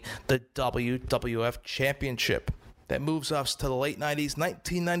retaining the WWF Championship. That moves us to the late 90s,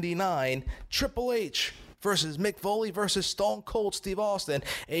 1999, Triple H versus Mick Foley versus Stone Cold Steve Austin,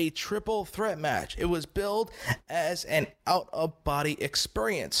 a triple threat match. It was billed as an out-of-body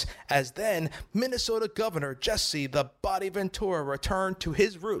experience, as then Minnesota Governor Jesse the Body Ventura returned to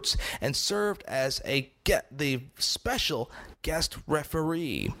his roots and served as the special guest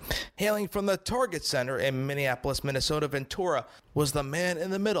referee. Hailing from the Target Center in Minneapolis, Minnesota, Ventura was the man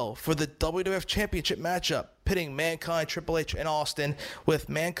in the middle for the WWF Championship matchup, pitting Mankind, Triple H, and Austin, with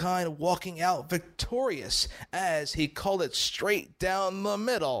Mankind walking out victorious as he called it straight down the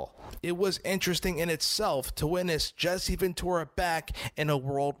middle. It was interesting in itself to witness Jesse Ventura back in a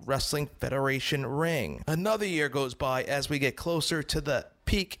World Wrestling Federation ring. Another year goes by as we get closer to the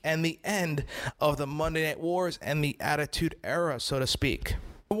peak and the end of the Monday Night Wars and the Attitude Era, so to speak.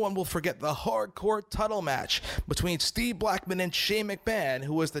 No one will forget the hardcore title match between Steve Blackman and Shane McMahon,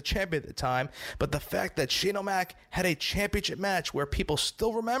 who was the champion at the time, but the fact that Shane O'Mac had a championship match where people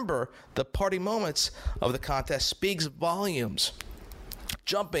still remember the party moments of the contest speaks volumes.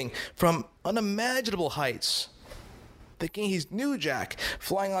 Jumping from unimaginable heights, thinking he's New Jack,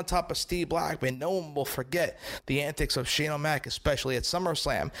 flying on top of Steve Blackman. No one will forget the antics of Shane O'Mac, especially at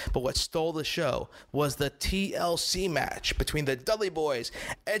SummerSlam. But what stole the show was the TLC match between the Dudley Boys,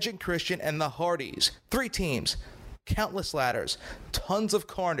 Edge and Christian, and the Hardys. 3 teams, countless ladders, tons of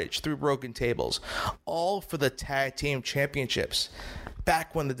carnage through broken tables, all for the tag team championships.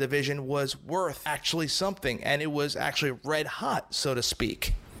 Back when the division was worth actually something, and it was actually red hot, so to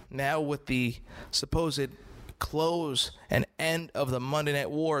speak. Now with the supposed close and end of the Monday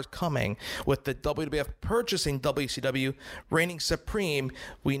Night Wars coming, with the WWF purchasing WCW reigning supreme,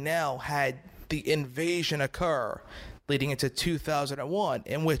 we now had the invasion occur, leading into 2001,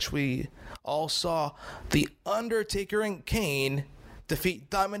 in which we all saw The Undertaker and Kane defeat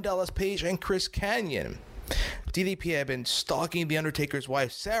Diamond Dallas Page and Chris Kanyon. DDP had been stalking The Undertaker's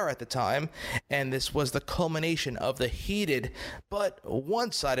wife Sarah at the time, and this was the culmination of the heated but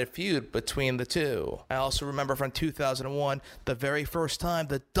one-sided feud between the two. I also remember from 2001, the very first time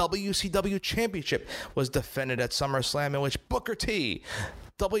the WCW Championship was defended at SummerSlam, in which Booker T,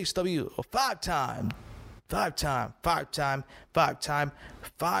 WCW five-time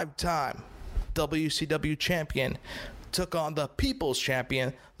WCW champion, took on the People's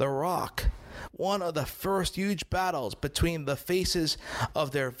Champion, The Rock. One of the first huge battles between the faces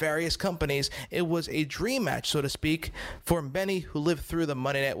of their various companies. It was a dream match, so to speak, for many who lived through the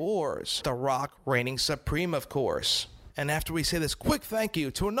Monday Night Wars. The Rock reigning supreme, of course. And after we say this quick thank you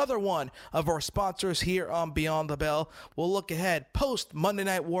to another one of our sponsors here on Beyond the Bell, we'll look ahead post Monday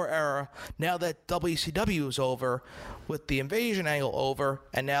Night War era, now that WCW is over, with the invasion angle over,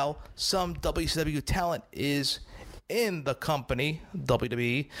 and now some WCW talent is in the company,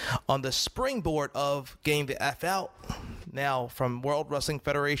 WWE, on the springboard of getting the F out, now from World Wrestling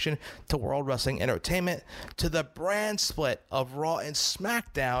Federation to World Wrestling Entertainment, to the brand split of Raw and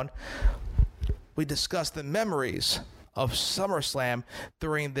SmackDown. We discussed the memories of SummerSlam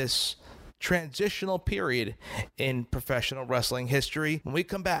during this transitional period in professional wrestling history. When we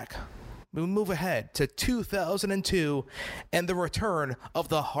come back, we move ahead to 2002 and the return of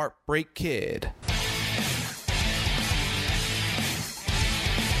the Heartbreak Kid.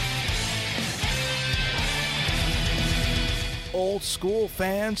 Old school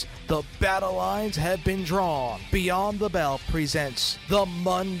fans, the battle lines have been drawn. Beyond the Bell presents the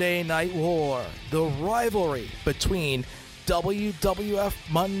Monday Night War, the rivalry between WWF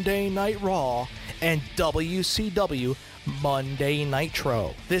Monday Night Raw and WCW Monday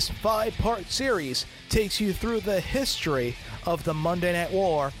Nitro. This 5-part series takes you through the history of the Monday Night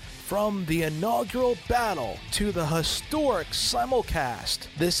War, from the inaugural battle to the historic simulcast.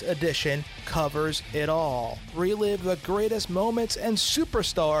 This edition covers it all. Relive the greatest moments and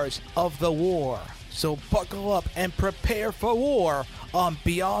superstars of the war. So buckle up and prepare for war on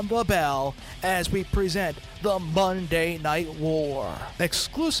Beyond the Bell as we present the Monday Night War,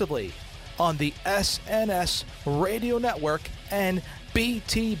 exclusively on the SNS Radio Network and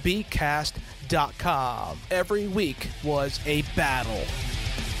BTBcast.com. Every week was a battle.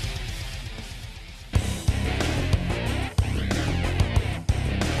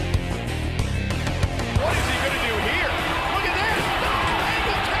 What is he going to do here? Look at this!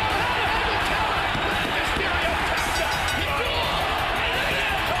 Angle counter! Mysterio taps out! He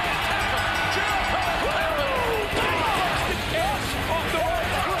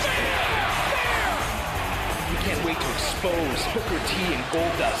We can't wait to expose Booker T and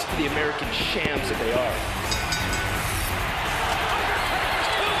Goldust to the American shams that they are.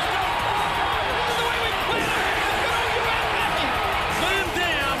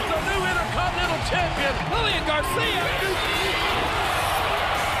 Champion Lillian Garcia.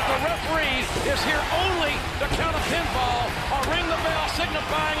 The referee is here only to count a pinfall or ring the bell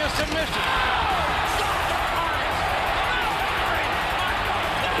signifying a submission.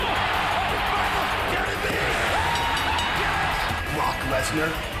 Rock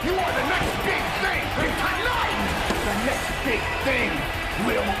Lesnar. You are the next big thing. And tonight, the next big thing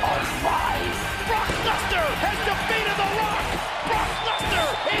will arise. Brock Lesnar has defeated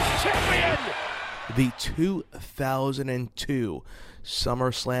The 2002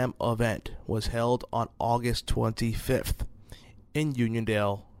 SummerSlam event was held on August 25th in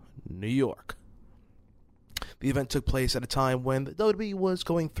Uniondale, New York. The event took place at a time when the WWE was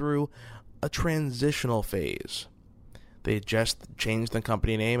going through a transitional phase. They had just changed the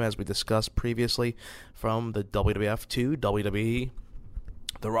company name, as we discussed previously, from the WWF to WWE.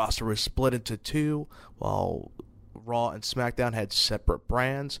 The roster was split into two, while Raw and SmackDown had separate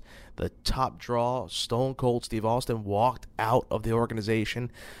brands. The top draw, Stone Cold Steve Austin, walked out of the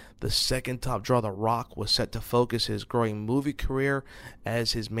organization. The second top draw, The Rock, was set to focus his growing movie career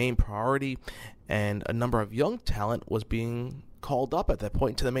as his main priority, and a number of young talent was being called up at that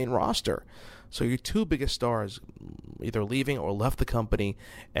point to the main roster. So your two biggest stars either leaving or left the company,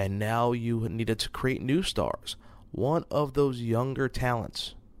 and now you needed to create new stars. One of those younger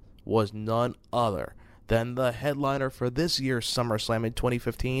talents was none other than the headliner for this year's SummerSlam in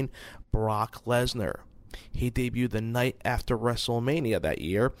 2015, Brock Lesnar. He debuted the night after WrestleMania that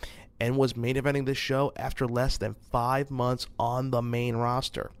year and was main eventing the show after less than 5 months on the main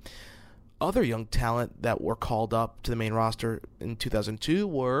roster. Other young talent that were called up to the main roster in 2002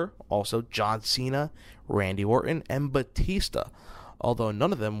 were also John Cena, Randy Orton, and Batista. Although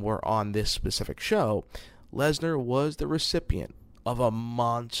none of them were on this specific show, Lesnar was the recipient of a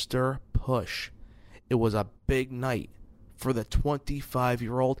monster push. It was a big night for the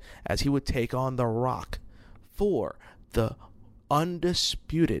 25-year-old as he would take on The Rock for the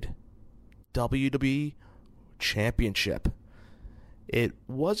undisputed WWE Championship.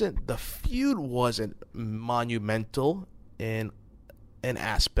 The feud wasn't monumental in an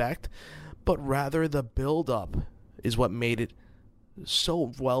aspect, but rather the build-up is what made it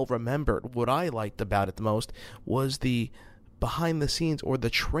so well remembered. What I liked about it the most was the behind the scenes or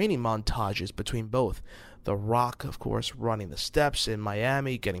the training montages between both. The Rock, of course, running the steps in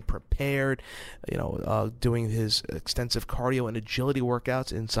Miami, getting prepared, doing his extensive cardio and agility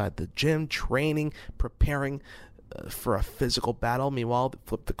workouts inside the gym, training, preparing for a physical battle. Meanwhile,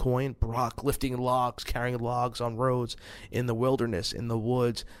 flip the coin, Brock lifting logs, carrying logs on roads, in the wilderness, in the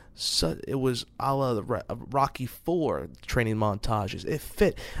woods. So it was a la the Rocky IV training montages. It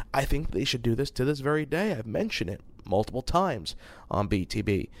fit. I think they should do this to this very day. I've mentioned it multiple times on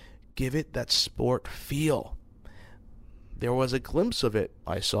BTB. Give it that sport feel. There was a glimpse of it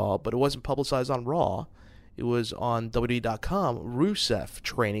I saw, but it wasn't publicized on Raw. It was on WWE.com, Rusev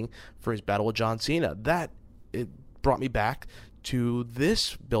training for his battle with John Cena. It brought me back to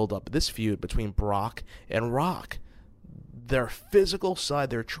this build-up, this feud between Brock and Rock. Their physical side,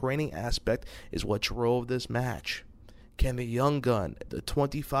 their training aspect is what drove this match. Can the young gun, the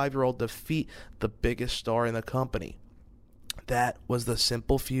 25-year-old, defeat the biggest star in the company? That was the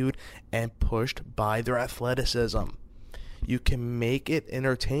simple feud and pushed by their athleticism. You can make it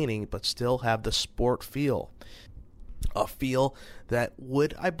entertaining but still have the sport feel. A feel that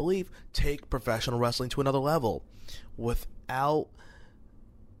would, I believe, take professional wrestling to another level. Without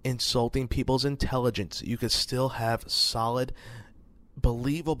insulting people's intelligence, you could still have solid,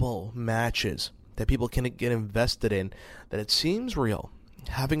 believable matches that people can get invested in, that it seems real,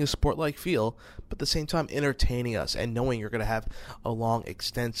 having a sport-like feel, but at the same time entertaining us and knowing you're going to have a long,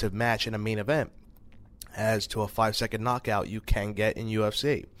 extensive match in a main event, as to a 5-second knockout you can get in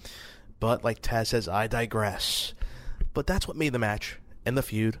UFC. But like Taz says, I digress. But that's what made the match and the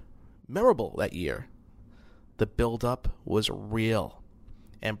feud memorable that year. The build-up was real,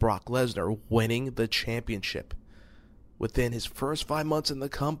 and Brock Lesnar winning the championship within his first 5 months in the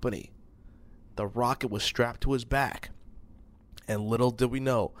company. The rocket was strapped to his back, and little did we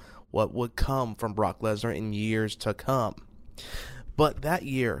know what would come from Brock Lesnar in years to come. But that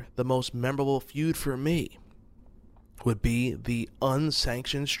year, the most memorable feud for me would be the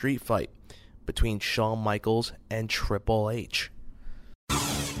unsanctioned street fight between Shawn Michaels and Triple H.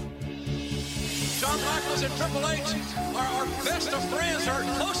 Shawn Michaels and Triple H are best of friends, are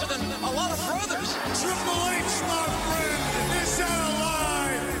closer than a lot of brothers. Triple H, my friend, is that a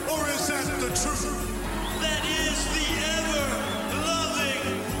lie or is that the truth? That is the ever-loving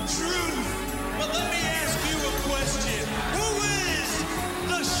truth. But let me ask you a question. Who is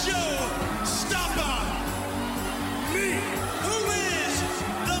the showstopper? Me. Who is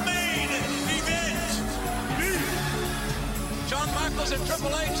the main event? Me. Shawn Michaels and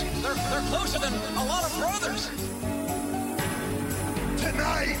Triple H, they're closer than a lot of brothers.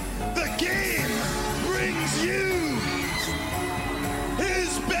 Tonight, the game brings you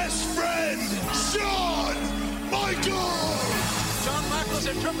his best friend, Shawn Michaels. Shawn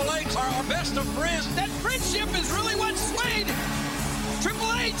Michaels and Triple H are best of friends. That friendship is really what swayed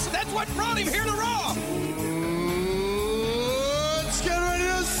Triple H. That's what brought him here to Raw. Let's get ready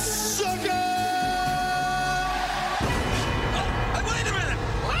to suck it! Hey, wait a minute!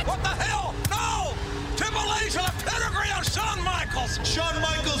 What the hell? No! Triple H and a pedigree of Shawn Michaels. Shawn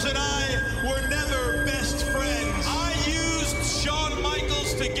Michaels and I were never best friends. I used Shawn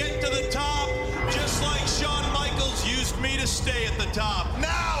Michaels to get to the top, just like Shawn Michaels used me to stay at the top.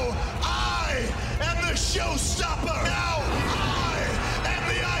 Now I am the showstopper. Now I am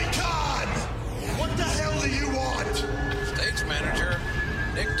the icon. What the hell do you want? Stage manager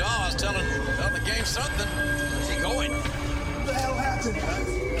Nick Dawes telling the game something. Where's he going? What the hell happened?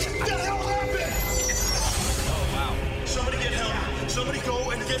 What the hell happened? Oh, wow. Somebody get help. Somebody go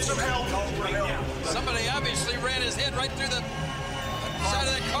and get some help. Somebody obviously ran his head right through the side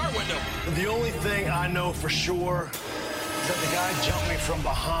of that car window. The only thing I know for sure is that the guy jumped me from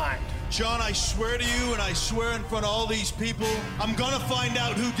behind. Shawn, I swear to you, and I swear in front of all these people, I'm gonna find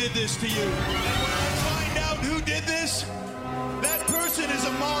out who did this to you. And when I find out who did this, that person is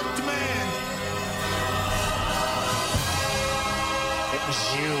a marked man. It was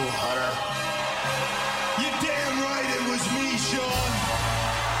you, Hunter. You're damn right it was me, Shawn.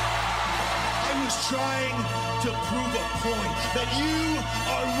 I was trying to prove a point that you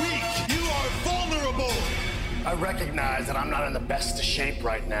are weak. You are vulnerable. I recognize that I'm not in the best of shape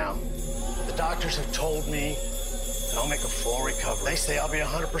right now. The doctors have told me that I'll make a full recovery. They say I'll be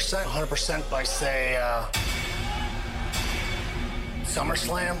 100%. 100% by, say,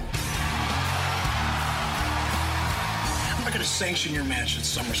 SummerSlam. I'm not going to sanction your match at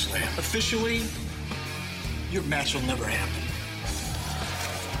SummerSlam. Officially, your match will never happen.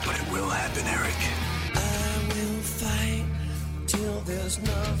 But it will happen, Eric. I will fight till there's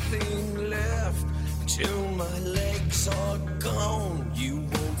nothing left. Till my legs are gone, you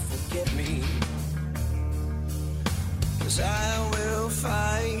won't forget me. 'Cause I will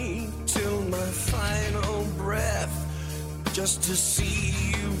fight till my final breath. Just to see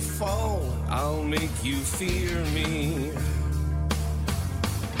you fall, I'll make you fear me.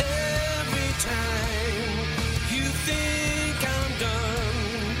 Every time you think I'm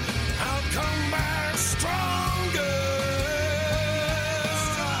done, I'll come back stronger.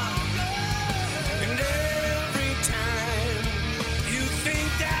 And every time you think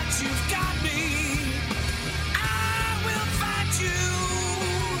that you've got me, I will fight you.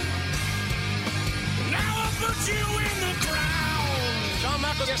 Now I'll put you in the ground. Shawn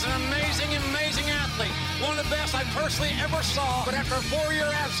Michaels is an amazing athlete. One of the best I personally ever saw. But after a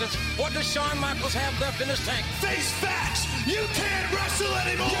 4-year absence, what does Shawn Michaels have left in his tank? Face facts! You can't wrestle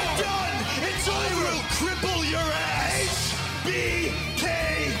anymore! You're done! It's over! I will cripple your ass!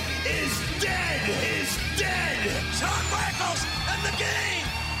 HBK is dead! Is dead! Shawn Michaels and the game!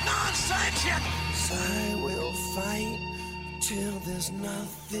 Non-sanctioned! I will fight till there's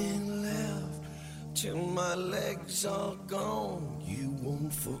nothing left. Till my legs are gone, you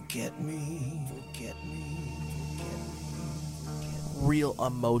won't forget me. Forget me. Real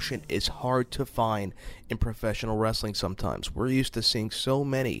emotion is hard to find in professional wrestling sometimes. We're used to seeing so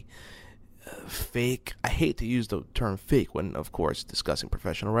many fake, I hate to use the term fake when, of course, discussing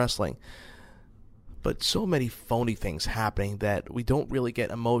professional wrestling, but so many phony things happening that we don't really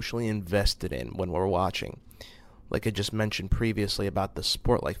get emotionally invested in when we're watching. Like I just mentioned previously about the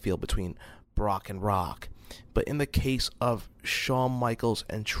sport-like feel between Brock and Rock. But in the case of Shawn Michaels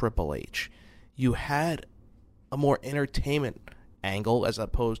and Triple H, you had a more entertainment angle as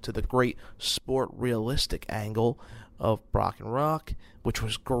opposed to the great sport realistic angle of Brock and Rock, which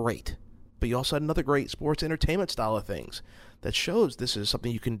was great. But you also had another great sports entertainment style of things that shows this is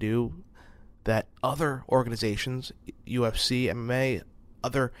something you can do that other organizations, UFC, MMA,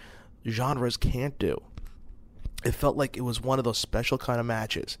 other genres can't do. It felt like it was one of those special kind of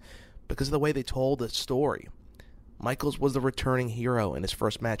matches because of the way they told the story. Michaels was the returning hero in his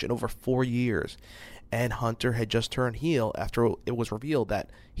first match in over 4 years, and Hunter had just turned heel after it was revealed that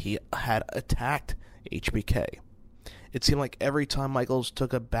he had attacked HBK. It seemed like every time Michaels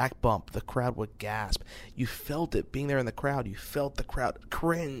took a back bump, the crowd would gasp. You felt it being there in the crowd. You felt the crowd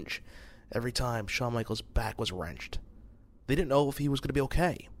cringe every time Shawn Michaels' back was wrenched. They didn't know if he was going to be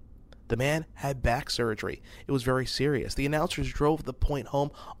okay. The man had back surgery. It was very serious. The announcers drove the point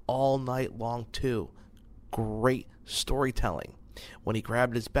home all night long, too. Great storytelling. When he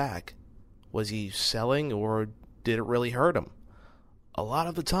grabbed his back, was he selling or did it really hurt him? A lot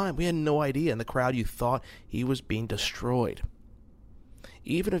of the time, we had no idea. In the crowd, you thought he was being destroyed.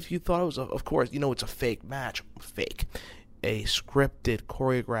 Even if you thought it was, of course, it's a fake match. Fake. A scripted,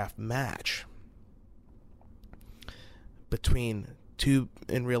 choreographed match between two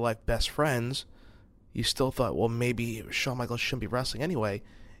in real life best friends, you still thought, well, maybe Shawn Michaels shouldn't be wrestling anyway,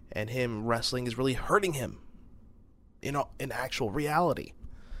 and him wrestling is really hurting him, in actual reality.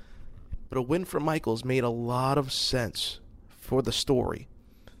 But a win for Michaels made a lot of sense for the story,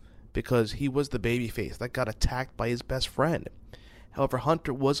 because he was the babyface that got attacked by his best friend. However,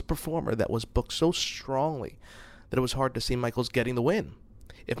 Hunter was a performer that was booked so strongly that it was hard to see Michaels getting the win.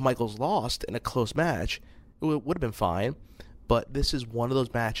 If Michaels lost in a close match, it would have been fine, but this is one of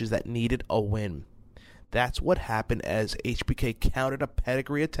those matches that needed a win. That's what happened as HBK countered a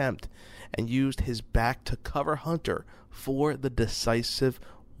pedigree attempt and used his back to cover Hunter for the decisive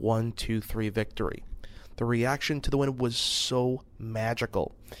 1-2-3 victory. The reaction to the win was so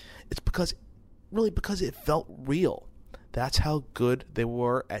magical. It's because it felt real. That's how good they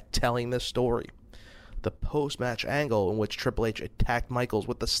were at telling this story. The post-match angle in which Triple H attacked Michaels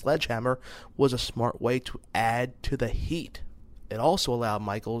with the sledgehammer was a smart way to add to the heat. It also allowed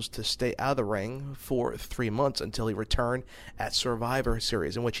Michaels to stay out of the ring for 3 months until he returned at Survivor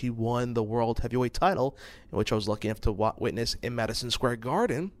Series, in which he won the World Heavyweight title, in which I was lucky enough to witness in Madison Square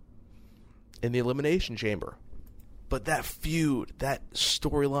Garden in the Elimination Chamber. But that feud, that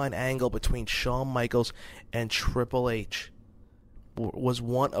storyline angle between Shawn Michaels and Triple H was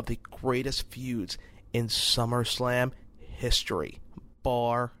one of the greatest feuds in SummerSlam history,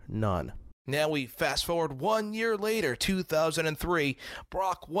 bar none. Now we fast forward 1 year later, 2003,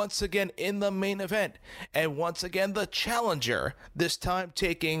 Brock once again in the main event, and once again the challenger, this time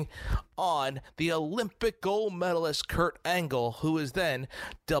taking on the Olympic gold medalist Kurt Angle, who is then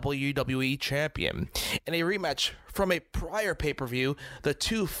WWE champion. In a rematch from a prior pay-per-view, the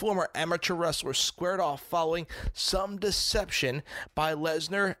two former amateur wrestlers squared off following some deception by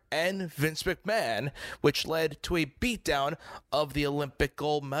Lesnar and Vince McMahon, which led to a beatdown of the Olympic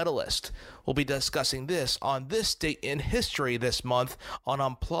gold medalist. We'll be discussing this on this date in history this month on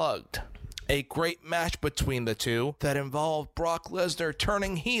Unplugged. A great match between the two that involved Brock Lesnar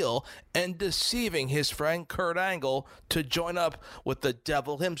turning heel and deceiving his friend Kurt Angle to join up with the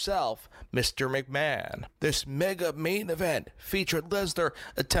devil himself, Mr. McMahon. This mega main event featured Lesnar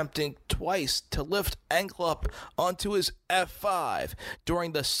attempting twice to lift Angle up onto his F5.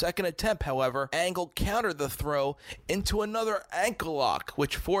 During the second attempt, however, Angle countered the throw into another ankle lock,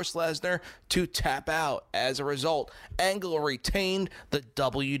 which forced Lesnar to tap out. As a result, Angle retained the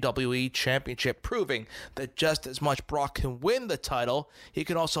WWE Championship, proving that just as much Brock can win the title, he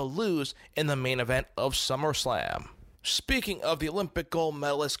can also lose in the main event of SummerSlam. Speaking of the Olympic gold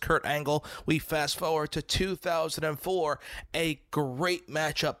medalist Kurt Angle, we fast forward to 2004, a great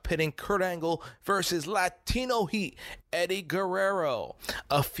matchup pitting Kurt Angle versus Latino Heat Eddie Guerrero,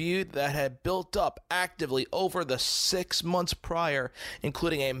 a feud that had built up actively over the 6 months prior,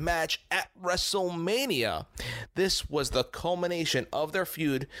 including a match at WrestleMania. This was the culmination of their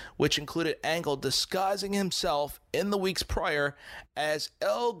feud, which included Angle disguising himself in the weeks prior as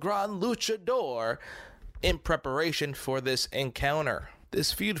El Gran Luchador in preparation for this encounter.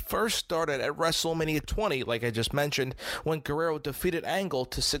 This feud first started at WrestleMania 20, like I just mentioned, when Guerrero defeated Angle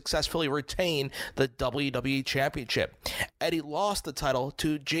to successfully retain the WWE Championship. Eddie lost the title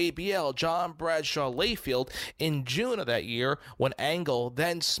to JBL, John Bradshaw Layfield, in June of that year, when Angle,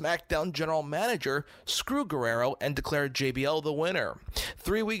 then SmackDown General Manager, screwed Guerrero and declared JBL the winner.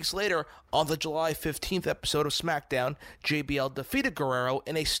 3 weeks later, on the July 15th episode of SmackDown, JBL defeated Guerrero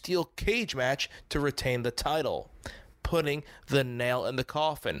in a steel cage match to retain the title, putting the nail in the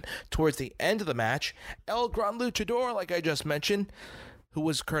coffin. Towards the end of the match, El Gran Luchador, like I just mentioned, who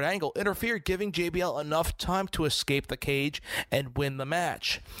was Kurt Angle, interfered, giving JBL enough time to escape the cage and win the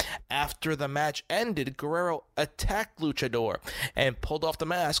match. After the match ended, Guerrero attacked Luchador and pulled off the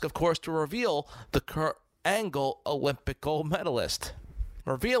mask, of course, to reveal the Kurt Angle Olympic gold medalist,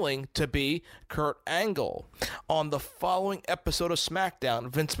 revealing to be Kurt Angle. On the following episode of SmackDown,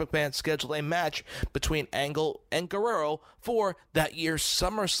 Vince McMahon scheduled a match between Angle and Guerrero for that year's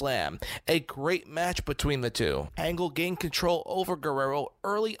SummerSlam. A great match between the two. Angle gained control over Guerrero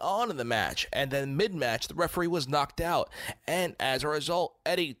early on in the match, and then mid-match the referee was knocked out, and as a result,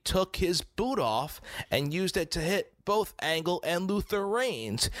 Eddie took his boot off and used it to hit both Angle and Luther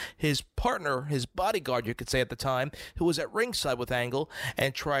Reigns, his partner, his bodyguard, you could say at the time, who was at ringside with Angle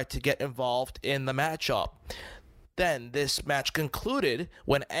and tried to get involved in the matchup. Then this match concluded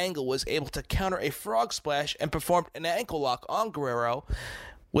when Angle was able to counter a frog splash and performed an ankle lock on Guerrero,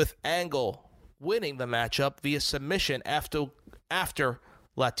 with Angle winning the matchup via submission after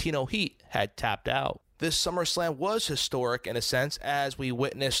Latino Heat had tapped out. This SummerSlam was historic in a sense, as we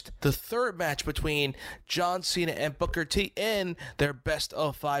witnessed the third match between John Cena and Booker T in their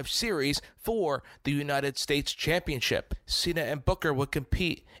best-of-5 series for the United States Championship. Cena and Booker would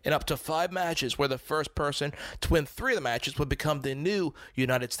compete in up to 5 matches, where the first person to win 3 of the matches would become the new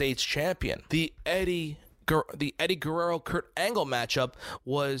United States Champion. The Eddie Guerrero-Kurt Angle matchup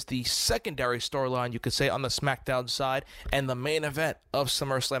was the secondary storyline, you could say, on the SmackDown side, and the main event of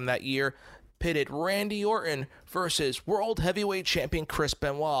SummerSlam that year pitted Randy Orton versus World Heavyweight Champion Chris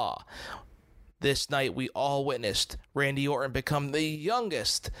Benoit. This night, we all witnessed Randy Orton become the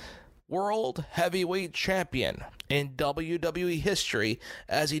youngest World Heavyweight Champion in WWE history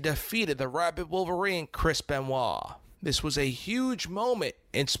as he defeated the Rabid Wolverine Chris Benoit. This was a huge moment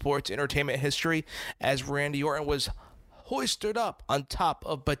in sports entertainment history as Randy Orton was hoisted up on top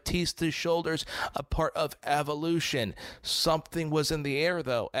of Batista's shoulders, a part of Evolution. Something was in the air,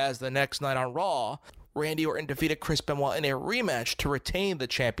 though, as the next night on Raw, Randy Orton defeated Chris Benoit in a rematch to retain the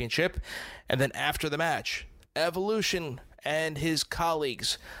championship. And then after the match, Evolution and his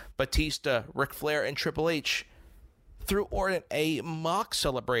colleagues, Batista, Ric Flair, and Triple H, threw Orton a mock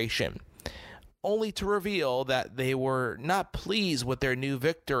celebration, only to reveal that they were not pleased with their new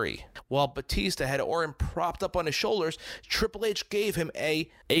victory. While Batista had Orton propped up on his shoulders, Triple H gave him a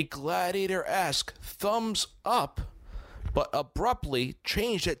gladiator-esque thumbs up, but abruptly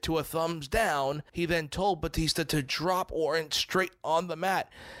changed it to a thumbs down. He then told Batista to drop Orton straight on the mat,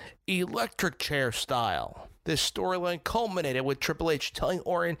 electric chair style. This storyline culminated with Triple H telling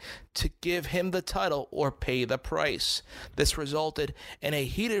Orton to give him the title or pay the price. This resulted in a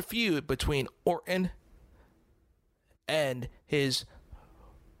heated feud between Orton and his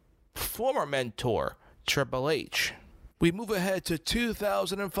former mentor, Triple H. We move ahead to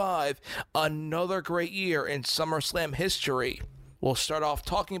 2005, another great year in SummerSlam history. We'll start off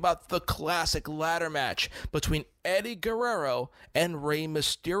talking about the classic ladder match between Eddie Guerrero and Rey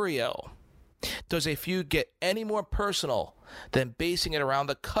Mysterio. Does a feud get any more personal than basing it around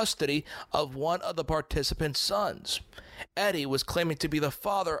the custody of one of the participants' sons? Eddie was claiming to be the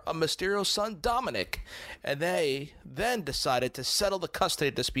father of Mysterio's son Dominic, and they then decided to settle the custody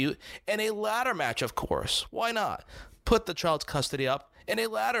dispute in a ladder match, of course. Why not? Put the child's custody up in a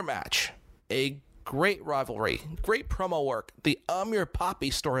ladder match. A great rivalry, great promo work, the I'm Your Papi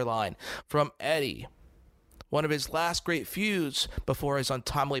storyline from Eddie. One of his last great feuds before his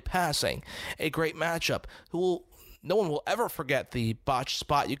untimely passing. A great matchup. No one will ever forget the botched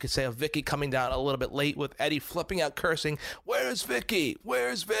spot, you could say, of Vicky coming down a little bit late with Eddie flipping out, cursing, "Where's Vicky?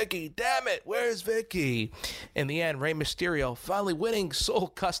 Where's Vicky? Damn it, where's Vicky?" In the end, Rey Mysterio finally winning sole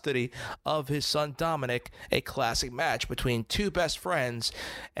custody of his son Dominic, a classic match between two best friends,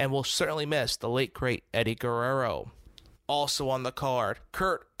 and we'll certainly miss the late great Eddie Guerrero. Also on the card,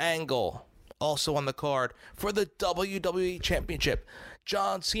 Kurt Angle. Also on the card for the WWE Championship,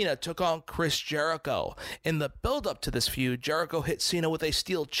 John Cena took on Chris Jericho. In the build-up to this feud, Jericho hit Cena with a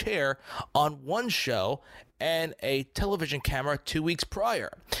steel chair on one show and a television camera 2 weeks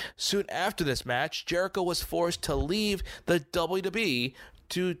prior. Soon after this match, Jericho was forced to leave the WWE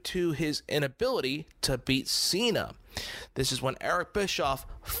due to his inability to beat Cena. This is when Eric Bischoff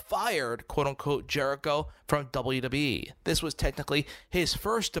fired, quote-unquote, Jericho from WWE. This was technically his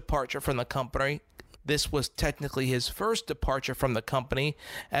first departure from the company.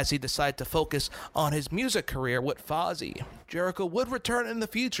 As he decided to focus on his music career with Fozzy. Jericho would return in the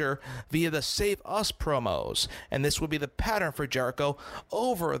future via the Save Us promos, and this would be the pattern for Jericho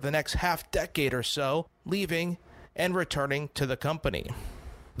over the next half-decade or so, leaving and returning to the company.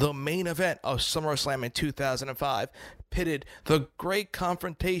 The main event of SummerSlam in 2005 pitted the great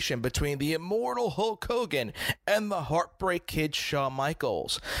confrontation between the immortal Hulk Hogan and the Heartbreak Kid Shawn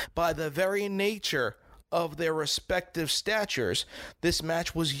Michaels. By the very nature of their respective statures, this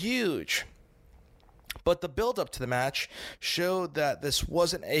match was huge. But the build-up to the match showed that this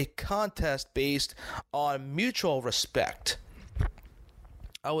wasn't a contest based on mutual respect.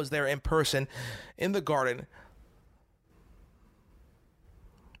 I was there in person in the Garden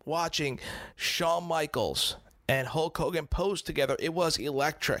watching Shawn Michaels and Hulk Hogan pose together. It was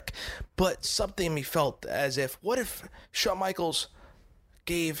electric. But something in me felt as if, what if Shawn Michaels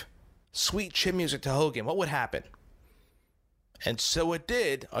gave sweet chin music to Hogan? What would happen? And so it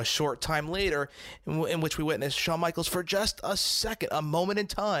did a short time later, in which we witnessed Shawn Michaels for just a second, a moment in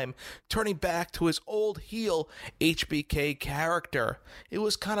time, turning back to his old heel HBK character. It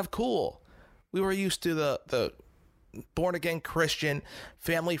was kind of cool. We were used to the born-again Christian,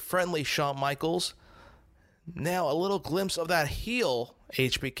 family-friendly Shawn Michaels. Now, a little glimpse of that heel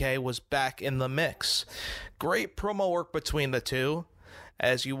HBK was back in the mix. Great promo work between the two,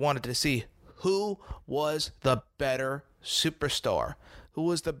 as you wanted to see Who was the better superstar? Who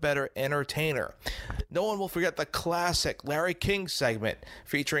was the better entertainer? No one will forget the classic Larry King segment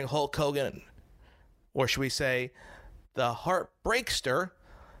featuring Hulk Hogan, or should we say, the Heartbreakster,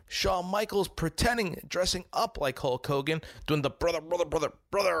 Shawn Michaels dressing up like Hulk Hogan, doing the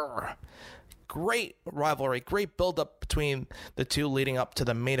brother. Great rivalry, great build-up between the two leading up to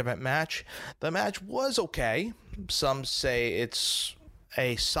the main event match. The match was okay. Some say it's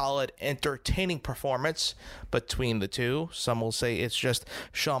a solid, entertaining performance between the two. Some will say it's just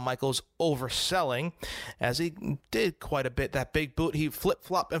Shawn Michaels overselling, as he did quite a bit. That big boot, he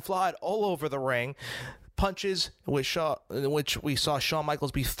flip-flopped and flied all over the ring. Punches, which we saw Shawn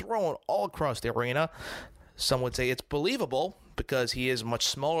Michaels be thrown all across the arena. Some would say it's believable because he is much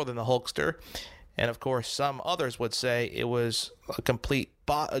smaller than the Hulkster. And, of course, some others would say it was a complete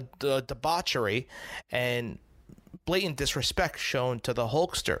debauchery and blatant disrespect shown to the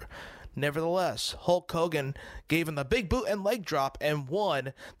Hulkster. Nevertheless, Hulk Hogan gave him the big boot and leg drop and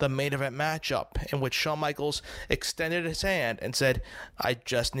won the main event matchup, in which Shawn Michaels extended his hand and said, "I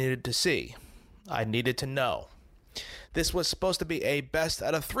just needed to see. I needed to know." This was supposed to be a best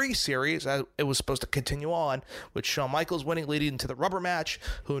out of 3 series. It was supposed to continue on with Shawn Michaels winning, leading to the rubber match.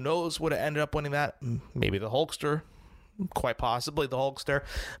 Who knows would have ended up winning that? Maybe the Hulkster. Quite possibly the Hulkster.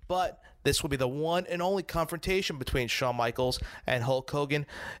 But this will be the one and only confrontation between Shawn Michaels and Hulk Hogan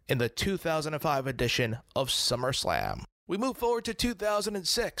in the 2005 edition of SummerSlam. We move forward to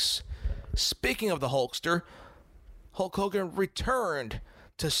 2006. Speaking of the Hulkster, Hulk Hogan returned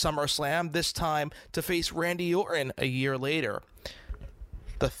to SummerSlam, this time to face Randy Orton a year later.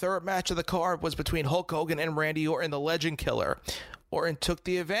 The third match of the card was between Hulk Hogan and Randy Orton, the Legend Killer. Orton took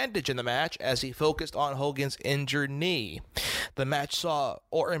the advantage in the match as he focused on Hogan's injured knee. The match saw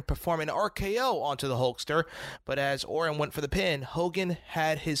Orton perform an RKO onto the Hulkster, but as Orton went for the pin, Hogan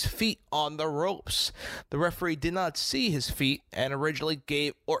had his feet on the ropes. The referee did not see his feet and originally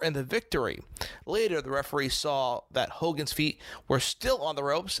gave Orton the victory. Later, the referee saw that Hogan's feet were still on the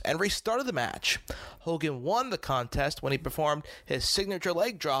ropes and restarted the match. Hogan won the contest when he performed his signature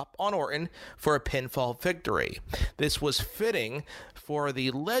leg drop on Orton for a pinfall victory. This was fitting for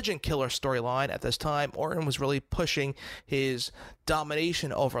the Legend Killer storyline. At this time, Orton was really pushing his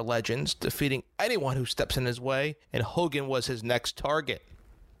domination over Legends, defeating anyone who steps in his way, and Hogan was his next target.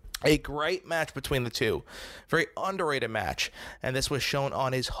 A great match between the two. Very underrated match. And this was shown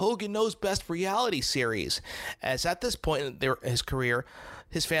on his Hogan Knows Best reality series, as at this point in his career,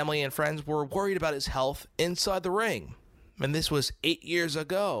 his family and friends were worried about his health inside the ring. And this was 8 years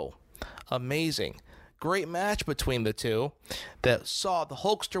ago. Amazing. Great match between the two that saw the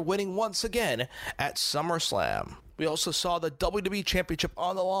Hulkster winning once again at SummerSlam. We also saw the WWE Championship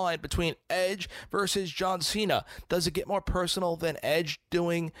on the line between Edge versus John Cena. Does it get more personal than Edge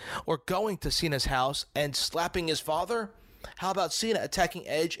doing or going to Cena's house and slapping his father? How about Cena attacking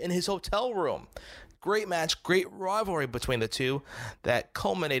Edge in his hotel room? Great match, great rivalry between the two that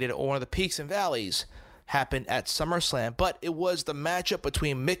culminated in one of the peaks and valleys happened at SummerSlam, but it was the matchup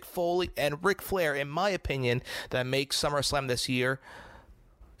between Mick Foley and Ric Flair, in my opinion, that makes SummerSlam this year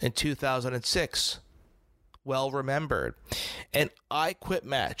in 2006 well remembered. An I Quit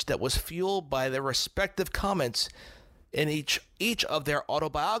match that was fueled by their respective comments in each of their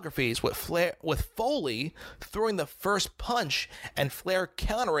autobiographies, with Foley throwing the first punch and Flair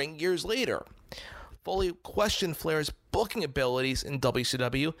countering years later. Foley questioned Flair's booking abilities in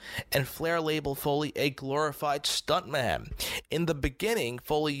WCW, and Flair labeled Foley a glorified stuntman. In the beginning,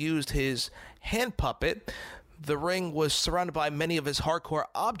 Foley used his hand puppet. The ring was surrounded by many of his hardcore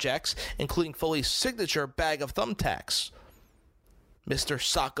objects, including Foley's signature bag of thumbtacks. Mr.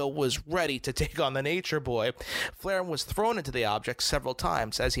 Sacco was ready to take on the Nature Boy. Flair was thrown into the object several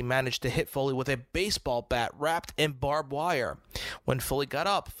times as he managed to hit Foley with a baseball bat wrapped in barbed wire. When Foley got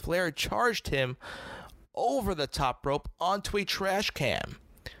up, Flair charged him over the top rope onto a trash can.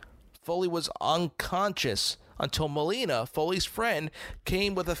 Foley was unconscious until Melina, Foley's friend,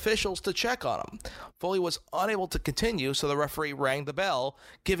 came with officials to check on him. Foley was unable to continue, so the referee rang the bell,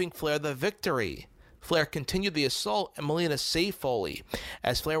 giving Flair the victory. Flair continued the assault, and Melina saved Foley.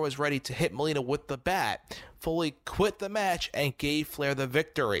 As Flair was ready to hit Melina with the bat, Foley quit the match and gave Flair the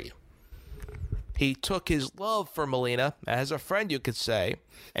victory. He took his love for Melina, as a friend you could say,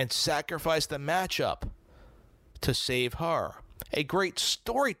 and sacrificed the matchup to save her. A great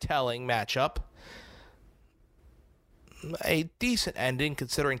storytelling matchup. a decent ending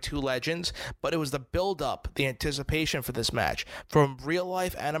considering two legends, but it was the build-up, the anticipation for this match, from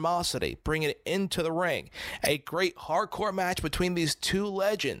real-life animosity, bringing it into the ring. A great hardcore match between these two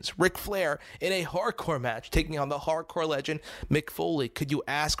legends. Ric Flair in a hardcore match, taking on the hardcore legend Mick Foley. Could you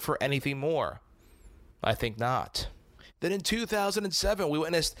ask for anything more? I think not. Then in 2007, we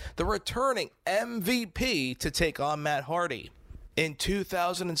witnessed the returning MVP to take on Matt Hardy. In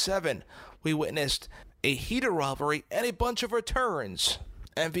 2007, we witnessed a heated rivalry and a bunch of returns.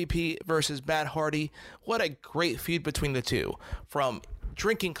 MVP versus Matt Hardy. What a great feud between the two. From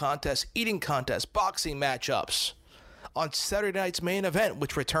drinking contests, eating contests, boxing matchups. On Saturday night's main event,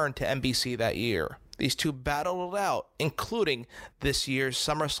 which returned to NBC that year. These two battled it out, including this year's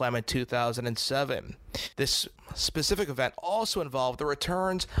SummerSlam in 2007. This specific event also involved the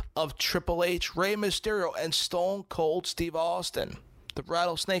returns of Triple H, Rey Mysterio, and Stone Cold Steve Austin. The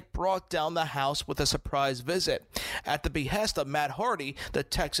Rattlesnake brought down the house with a surprise visit. At the behest of Matt Hardy, the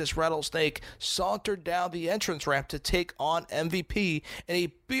Texas Rattlesnake sauntered down the entrance ramp to take on MVP in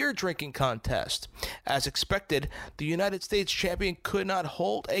a beer drinking contest. As expected, the United States champion could not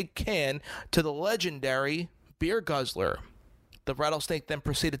hold a can to the legendary beer guzzler. The Rattlesnake then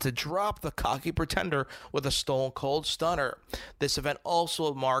proceeded to drop the cocky pretender with a Stone Cold Stunner. This event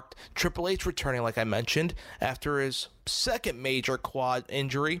also marked Triple H returning, like I mentioned, after his second major quad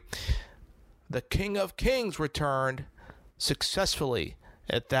injury. The King of Kings returned successfully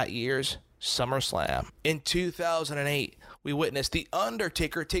at that year's SummerSlam. In 2008, we witnessed The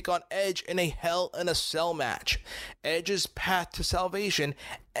Undertaker take on Edge in a Hell in a Cell match. Edge's path to salvation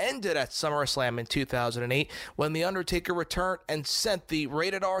ended at SummerSlam in 2008 when The Undertaker returned and sent the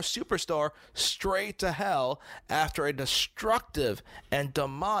Rated R superstar straight to hell after a destructive and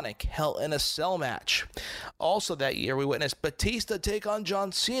demonic Hell in a Cell match. Also that year, we witnessed Batista take on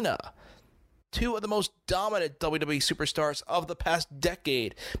John Cena. Two of the most dominant WWE superstars of the past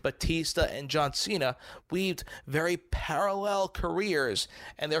decade, Batista and John Cena, weaved very parallel careers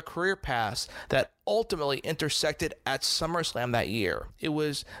and their career paths that ultimately intersected at SummerSlam that year. It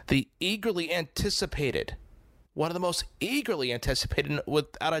was the eagerly anticipated, one of the most eagerly anticipated,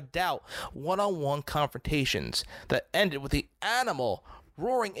 without a doubt, one-on-one confrontations that ended with the Animal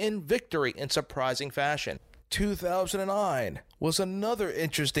roaring in victory in surprising fashion. 2009 was another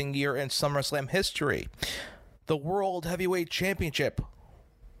interesting year in SummerSlam history. The World Heavyweight Championship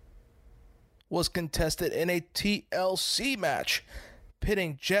was contested in a TLC match,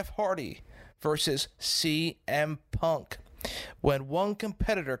 pitting Jeff Hardy versus CM Punk. When one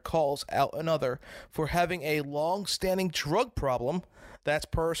competitor calls out another for having a long-standing drug problem, that's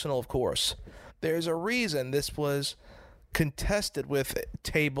personal, of course. There's a reason this was contested with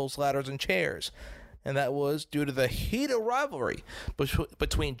tables, ladders, and chairs. And that was due to the heated rivalry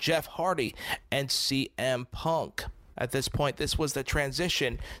between Jeff Hardy and CM Punk. At this point, this was the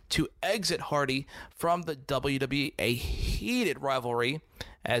transition to exit Hardy from the WWE, a heated rivalry.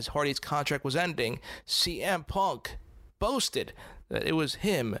 As Hardy's contract was ending, CM Punk boasted that it was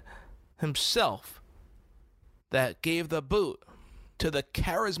himself, that gave the boot to the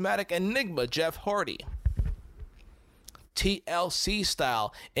charismatic enigma Jeff Hardy. TLC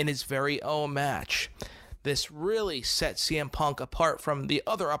style in his very own match. This really set CM Punk apart from the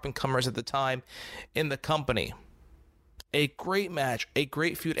other up-and-comers at the time in the company. A great match, a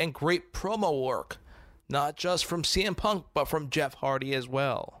great feud, and great promo work, not just from CM Punk, but from Jeff Hardy as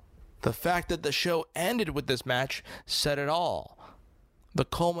well. The fact that the show ended with this match said it all. The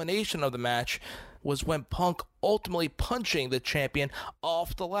culmination of the match was when Punk ultimately punching the champion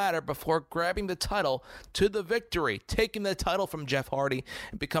off the ladder before grabbing the title to the victory, taking the title from Jeff Hardy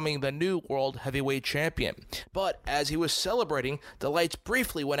and becoming the new World Heavyweight Champion. But as he was celebrating, the lights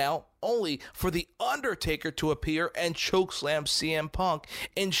briefly went out, only for The Undertaker to appear and chokeslam CM Punk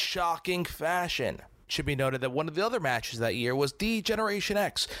in shocking fashion. It should be noted that one of the other matches that year was D-Generation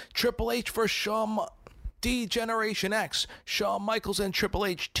X, Triple H for D-Generation X, Shawn Michaels and Triple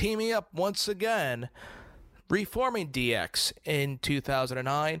H teaming up once again, reforming DX in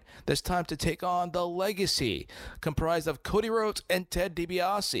 2009, this time to take on The Legacy, comprised of Cody Rhodes and Ted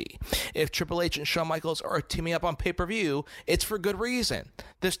DiBiase. If Triple H and Shawn Michaels are teaming up on pay-per-view, it's for good reason.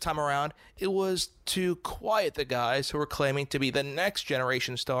 This time around, it was to quiet the guys who were claiming to be the next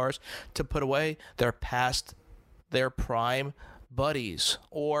generation stars, to put away their prime buddies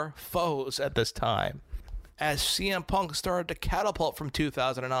or foes at this time. As CM Punk started to catapult from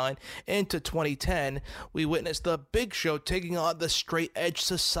 2009 into 2010, we witnessed the Big Show taking on the Straight Edge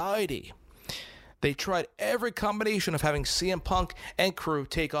Society. They tried every combination of having CM Punk and crew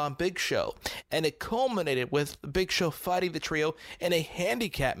take on Big Show, and it culminated with Big Show fighting the trio in a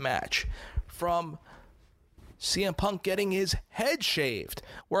handicap match. From CM Punk getting his head shaved,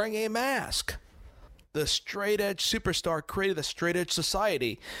 wearing a mask. The Straight Edge Superstar created the Straight Edge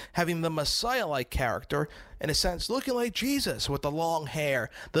Society, having the Messiah-like character, in a sense looking like Jesus with the long hair,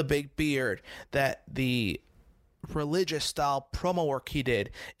 the big beard, that the religious style promo work he did.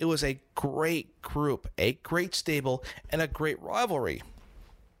 It was a great group, a great stable, and a great rivalry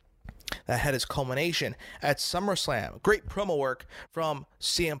that had its culmination at SummerSlam. Great promo work from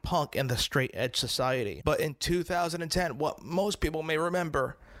CM Punk and the Straight Edge Society. But in 2010, what most people may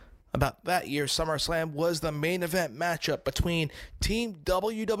remember about that year's SummerSlam was the main event matchup between Team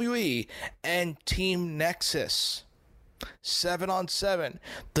WWE and Team Nexus. 7-on-7,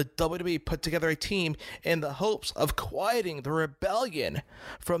 the WWE put together a team in the hopes of quieting the rebellion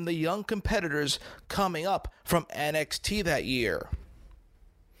from the young competitors coming up from NXT that year.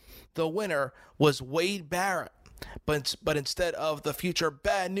 The winner was Wade Barrett, but instead of the future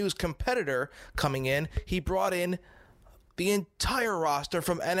Bad News competitor coming in, he brought in the entire roster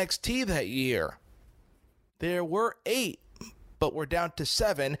from NXT that year. There were 8, but we're down to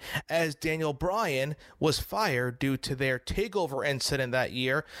 7 as Daniel Bryan was fired due to their takeover incident that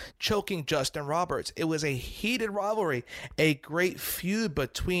year, choking Justin Roberts. It was a heated rivalry, a great feud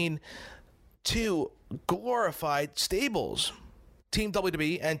between two glorified stables, Team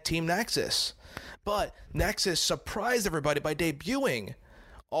WWE and Team Nexus. But Nexus surprised everybody by debuting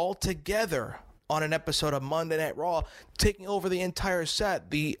all together on an episode of Monday Night Raw, taking over the entire set.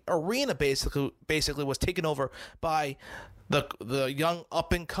 The arena basically was taken over by the young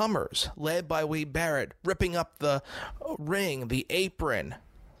up-and-comers, led by Wade Barrett, ripping up the ring, the apron,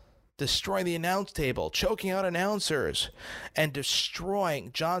 destroying the announce table, choking out announcers, and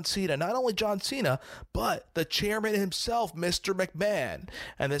destroying John Cena. Not only John Cena, but the chairman himself, Mr. McMahon.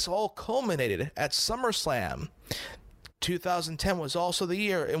 And this all culminated at SummerSlam. 2010 was also the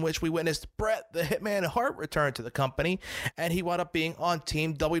year in which we witnessed Bret the Hitman Hart return to the company, and he wound up being on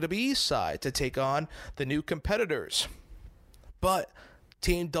Team WWE's side to take on the new competitors. But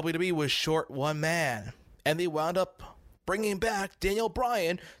Team WWE was short one man, and they wound up bringing back Daniel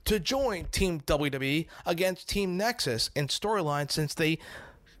Bryan to join Team WWE against Team Nexus in storyline since they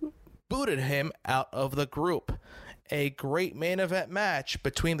booted him out of the group. A great main event match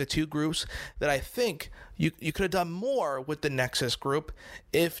between the two groups that I think you could have done more with the Nexus group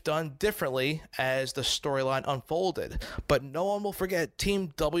if done differently as the storyline unfolded. But no one will forget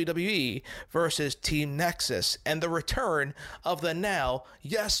Team WWE versus Team Nexus and the return of the now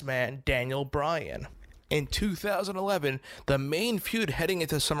yes man Daniel Bryan. In 2011, the main feud heading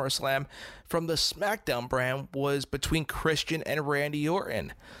into SummerSlam from the SmackDown brand was between Christian and Randy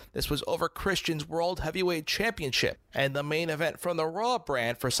Orton. This was over Christian's World Heavyweight Championship, and the main event from the Raw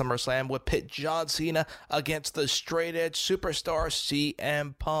brand for SummerSlam would pit John Cena against the Straight Edge Superstar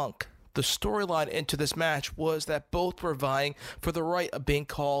CM Punk. The storyline into this match was that both were vying for the right of being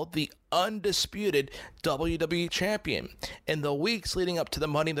called the undisputed WWE Champion. In the weeks leading up to the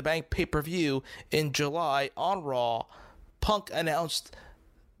Money in the Bank pay-per-view in July on Raw, Punk announced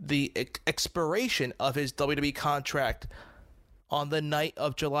the expiration of his WWE contract on the night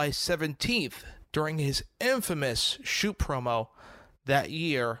of July 17th during his infamous shoot promo that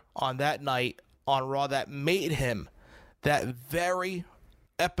year on that night on Raw that made him that very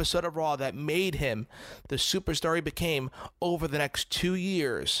episode of Raw that made him the superstar he became over the next 2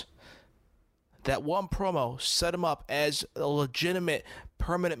 years. That one promo set him up as a legitimate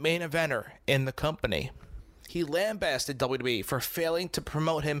permanent main eventer in the company. He lambasted WWE for failing to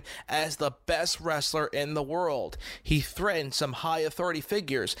promote him as the best wrestler in the world. He threatened some high authority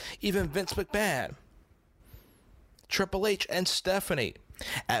figures, even Vince McMahon, Triple H, and Stephanie.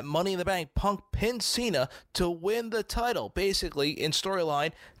 At Money in the Bank, Punk pinned Cena to win the title, basically in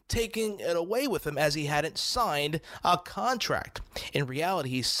storyline, taking it away with him as he hadn't signed a contract. In reality,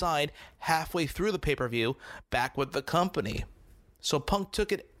 he signed halfway through the pay-per-view back with the company. So Punk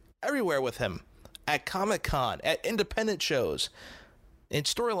took it everywhere with him, at Comic-Con, at independent shows. In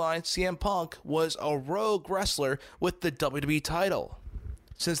storyline, CM Punk was a rogue wrestler with the WWE title.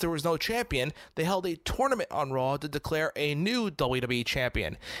 Since there was no champion, they held a tournament on Raw to declare a new WWE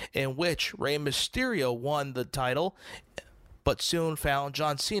champion, in which Rey Mysterio won the title, but soon found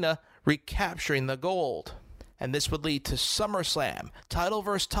John Cena recapturing the gold. And this would lead to SummerSlam, title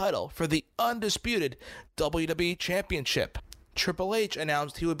versus title for the undisputed WWE Championship. Triple H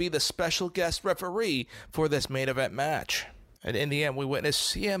announced he would be the special guest referee for this main event match. And in the end, we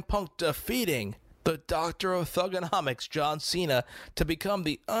witnessed CM Punk defeating the Doctor of Thugonomics, John Cena, to become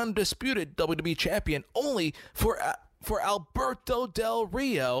the undisputed WWE Champion, only for Alberto Del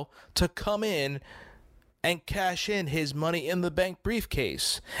Rio to come in and cash in his Money in the Bank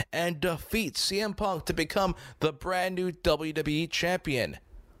briefcase and defeat CM Punk to become the brand new WWE Champion.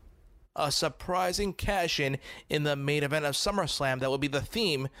 A surprising cash-in the main event of SummerSlam that will be the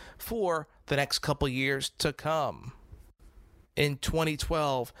theme for the next couple years to come. In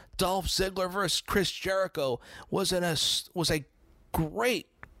 2012, Dolph Ziggler vs. Chris Jericho was a great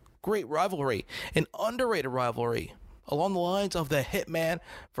rivalry, an underrated rivalry, along the lines of the Hitman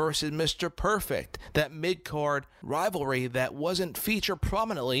versus Mr. Perfect, that mid-card rivalry that wasn't featured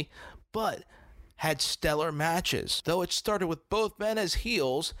prominently, but had stellar matches. Though it started with both men as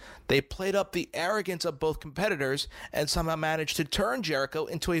heels, they played up the arrogance of both competitors and somehow managed to turn Jericho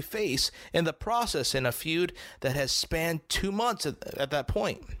into a face in the process in a feud that has spanned 2 months at that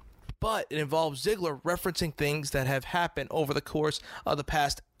point. But it involves Ziggler referencing things that have happened over the course of the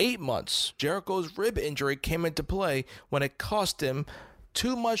past 8 months. Jericho's rib injury came into play when it cost him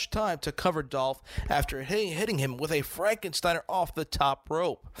too much time to cover Dolph after hitting him with a Frankensteiner off the top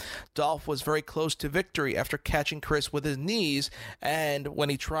rope. Dolph was very close to victory after catching Chris with his knees and when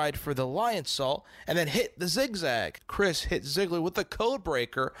he tried for the Lionsault and then hit the zigzag. Chris hit Ziggler with the code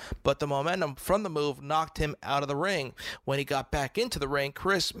breaker, but the momentum from the move knocked him out of the ring. When he got back into the ring,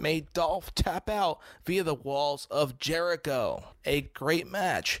 Chris made Dolph tap out via the walls of Jericho. A great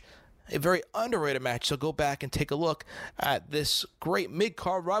match. A very underrated match, so go back and take a look at this great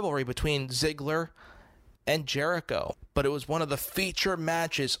mid-card rivalry between Ziggler and Jericho. But it was one of the feature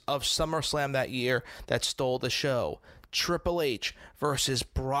matches of SummerSlam that year that stole the show. Triple H versus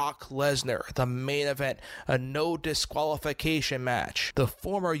Brock Lesnar, the main event, a no disqualification match. The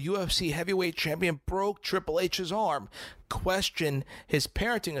former UFC heavyweight champion broke Triple H's arm, questioned his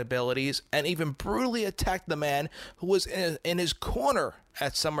parenting abilities, and even brutally attacked the man who was in his corner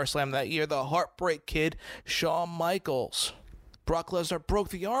at SummerSlam that year, the Heartbreak Kid, Shawn Michaels. Brock Lesnar broke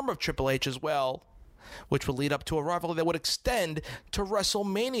the arm of Triple H as well, which would lead up to a rivalry that would extend to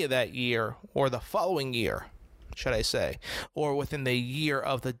WrestleMania that year, or the following year, should I say, or within the year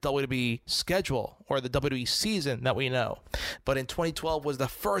of the WWE schedule, or the WWE season that we know. But in 2012 was the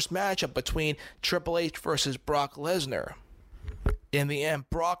first matchup between Triple H versus Brock Lesnar. In the end,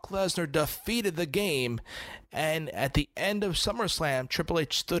 Brock Lesnar defeated the game, and at the end of SummerSlam, Triple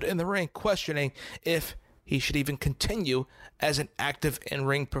H stood in the ring questioning if he should even continue as an active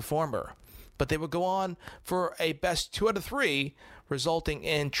in-ring performer. But they would go on for a best 2 out of 3, resulting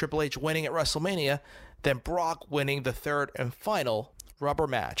in Triple H winning at WrestleMania, then Brock winning the third and final rubber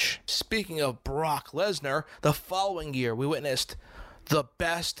match. Speaking of Brock Lesnar, the following year we witnessed the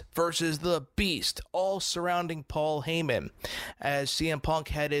Best versus the Beast, all surrounding Paul Heyman, as CM Punk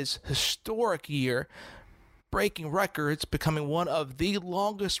had his historic year, breaking records, becoming one of the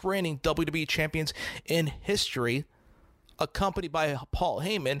longest reigning WWE champions in history, accompanied by Paul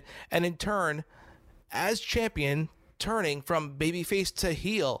Heyman, and in turn, as champion, turning from babyface to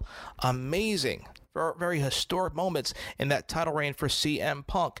heel. Amazing. Very historic moments in that title reign for CM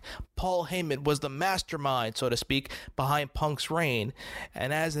Punk. Paul Heyman was the mastermind, so to speak, behind Punk's reign,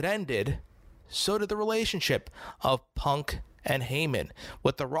 and as it ended, so did the relationship of Punk and Heyman.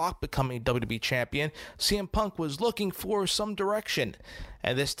 With The Rock becoming WWE champion, CM Punk was looking for some direction,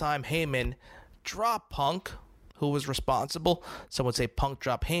 and this time Heyman dropped Punk. Who was responsible? Some would say Punk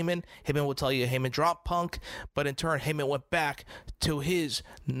dropped Heyman. Heyman would tell you Heyman dropped Punk. But in turn, Heyman went back to his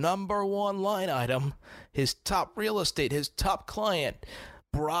number one line item, his top real estate, his top client,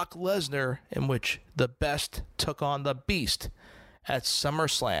 Brock Lesnar, in which the Best took on the Beast at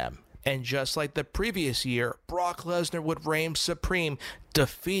SummerSlam. And just like the previous year, Brock Lesnar would reign supreme,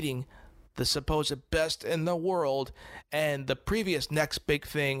 defeating the supposed best in the world. And the previous next big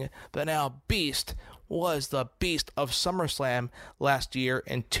thing, the now Beast, was the Beast of SummerSlam last year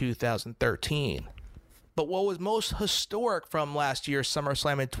in 2013. But what was most historic from last year's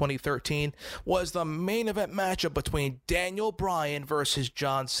SummerSlam in 2013 was the main event matchup between Daniel Bryan versus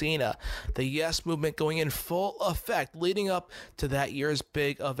John Cena. The Yes Movement going in full effect leading up to that year's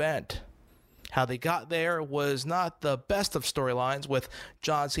big event. How they got there was not the best of storylines, with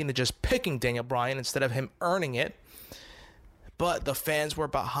John Cena just picking Daniel Bryan instead of him earning it. But the fans were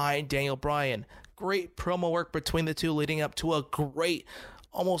behind Daniel Bryan. Great promo work between the two, leading up to a great,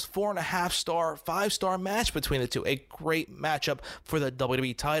 almost 4.5-star, 5-star match between the two. A great matchup for the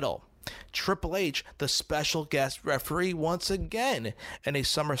WWE title. Triple H, the special guest referee once again in a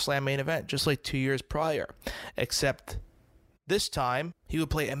SummerSlam main event, just like 2 years prior. Except this time, he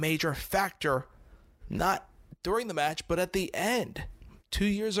would play a major factor, not during the match, but at the end. 2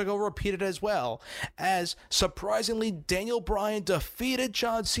 years ago repeated as well, as surprisingly Daniel Bryan defeated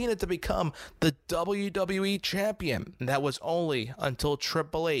John Cena to become the WWE Champion. And that was only until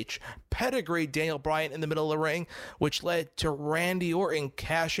Triple H pedigreed Daniel Bryan in the middle of the ring, which led to Randy Orton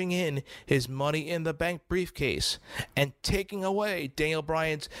cashing in his Money in the Bank briefcase and taking away Daniel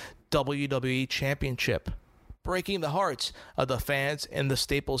Bryan's WWE Championship, breaking the hearts of the fans in the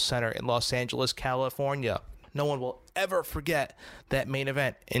Staples Center in Los Angeles, California. No one will ever forget that main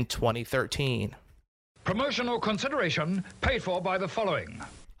event in 2013. Promotional consideration paid for by the following.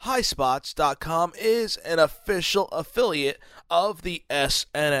 HighSpots.com is an official affiliate of the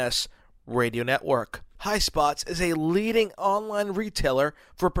SNS Radio Network. HighSpots is a leading online retailer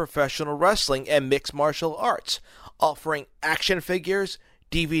for professional wrestling and mixed martial arts, offering action figures,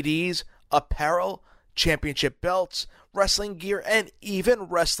 DVDs, apparel, championship belts, wrestling gear, and even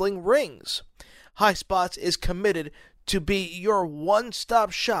wrestling rings. HighSpots is committed to be your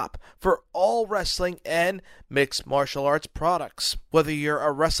one-stop shop for all wrestling and mixed martial arts products. Whether you're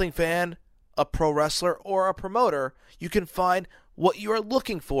a wrestling fan, a pro wrestler, or a promoter, you can find what you are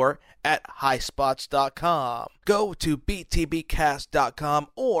looking for at highspots.com. Go to btbcast.com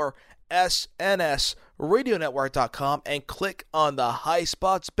or SNSradionetwork.com and click on the High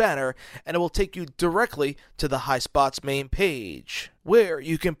Spots banner, and it will take you directly to the High Spots main page, where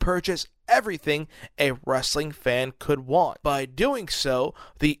you can purchase everything a wrestling fan could want. By doing so,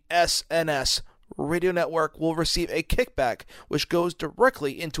 the SNS Radio Network will receive a kickback, which goes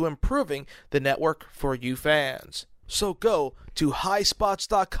directly into improving the network for you fans. So go to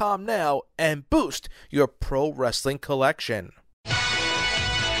highspots.com now and boost your pro wrestling collection.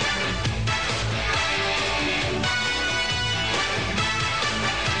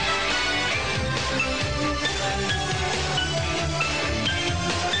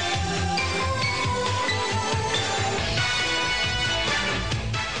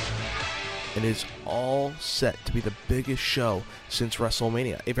 It is all set to be the biggest show since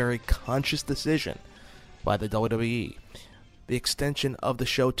WrestleMania, a very conscious decision by the WWE. The extension of the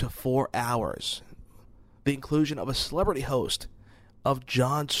show to 4 hours, the inclusion of a celebrity host of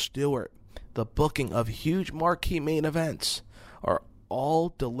Jon Stewart, the booking of huge marquee main events are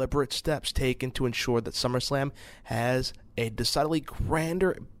all deliberate steps taken to ensure that SummerSlam has a decidedly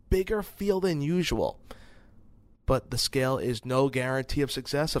grander, bigger feel than usual. But the scale is no guarantee of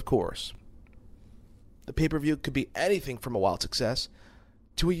success, of course. The pay-per-view could be anything from a wild success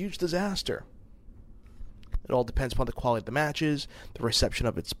to a huge disaster. It all depends upon the quality of the matches, the reception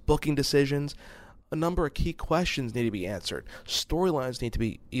of its booking decisions. A number of key questions need to be answered. Storylines need to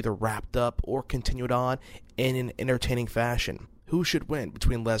be either wrapped up or continued on in an entertaining fashion. Who should win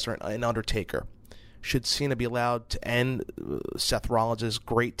between Lesnar and Undertaker? Should Cena be allowed to end Seth Rollins'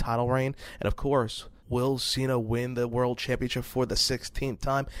 great title reign? And of course, will Cena win the World Championship for the 16th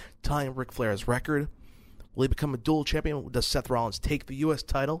time, tying Ric Flair's record? Will he become a dual champion? Does Seth Rollins take the U.S.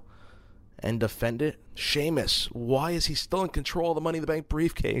 title and defend it? Sheamus, why is he still in control of the Money in the Bank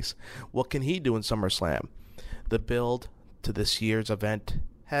briefcase? What can he do in SummerSlam? The build to this year's event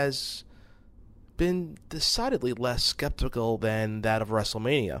has been decidedly less skeptical than that of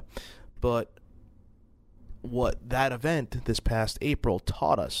WrestleMania. But what that event this past April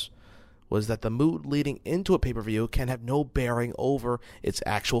taught us was that the mood leading into a pay-per-view can have no bearing over its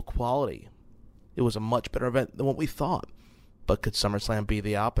actual quality. It was a much better event than what we thought. But could SummerSlam be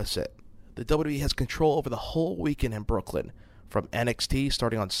the opposite? The WWE has control over the whole weekend in Brooklyn, from NXT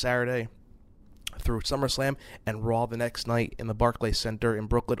starting on Saturday through SummerSlam and Raw the next night in the Barclays Center in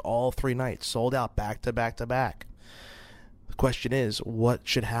Brooklyn, all 3 nights, sold out back to back to back. The question is, what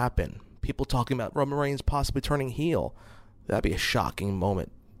should happen? People talking about Roman Reigns possibly turning heel. That'd be a shocking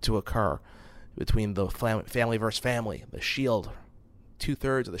moment to occur between the family versus family, the Shield,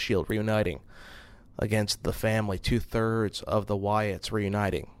 2/3 of the Shield reuniting against the family, 2/3 of the Wyatts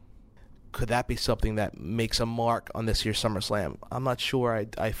reuniting. Could that be something that makes a mark on this year's SummerSlam? I'm not sure.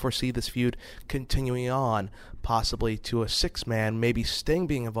 I foresee this feud continuing on, possibly to a 6-man, maybe Sting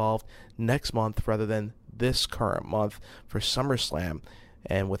being involved next month rather than this current month for SummerSlam.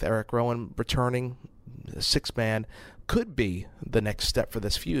 And with Eric Rowan returning, 6-man could be the next step for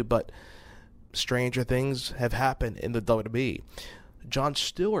this feud, but stranger things have happened in the WWE. Jon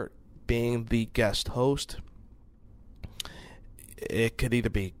Stewart being the guest host, it could either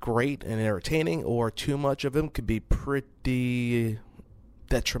be great and entertaining, or too much of him could be pretty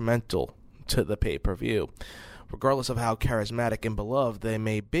detrimental to the pay-per-view. Regardless of how charismatic and beloved they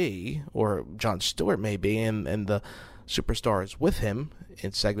may be, or Jon Stewart may be, and the superstars with him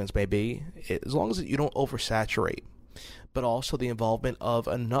in segments may be, as long as you don't oversaturate. But also the involvement of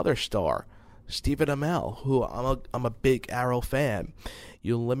another star, Stephen Amell, who I'm a big Arrow fan.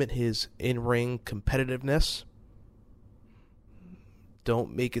 You limit his in-ring competitiveness.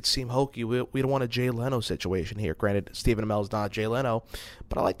 Don't make it seem hokey. We don't want a Jay Leno situation here. Granted, Stephen Amell is not Jay Leno,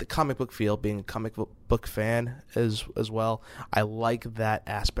 but I like the comic book feel, being a comic book fan as well. I like that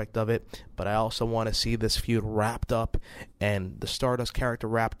aspect of it, but I also want to see this feud wrapped up and the Stardust character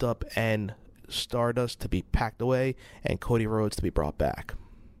wrapped up and Stardust to be packed away and Cody Rhodes to be brought back.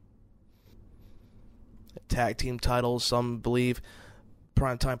 Tag team titles, some believe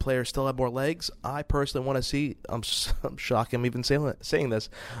primetime players still have more legs. I personally want to see, I'm shocked I'm even saying this,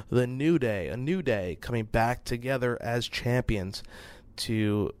 the New Day, a New Day coming back together as champions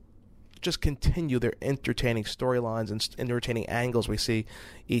to just continue their entertaining storylines and entertaining angles we see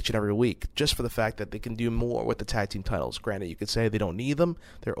each and every week, just for the fact that they can do more with the tag team titles. Granted, you could say they don't need them,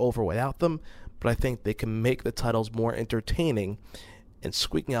 they're over without them, but I think they can make the titles more entertaining and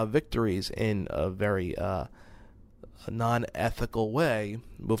squeaking out victories in a very non-ethical way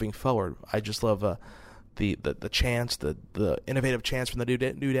moving forward. I just love the chance, the innovative chance from the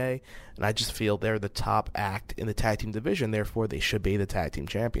New Day, and I just feel they're the top act in the tag team division, therefore they should be the tag team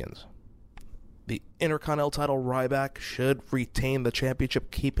champions. The Intercontinental title, Ryback should retain the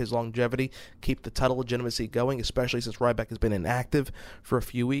championship, keep his longevity, keep the title legitimacy going, especially since Ryback has been inactive for a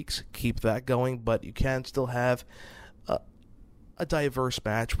few weeks. Keep that going, but you can still have a diverse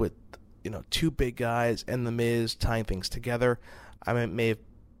match with, two big guys and The Miz tying things together. I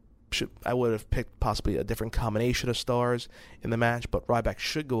would have picked possibly a different combination of stars in the match, but Ryback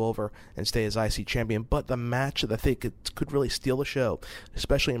should go over and stay as IC champion. But the match that I think could really steal the show,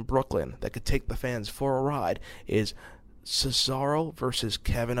 especially in Brooklyn, that could take the fans for a ride, is Cesaro versus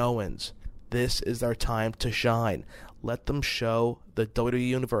Kevin Owens. This is their time to shine. Let them show the WWE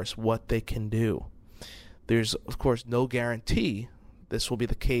Universe what they can do. There's, of course, no guarantee this will be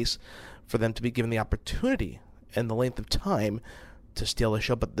the case for them to be given the opportunity and the length of time to steal the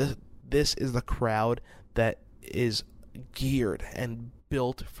show, but this is the crowd that is geared and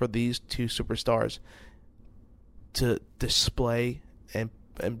built for these two superstars to display and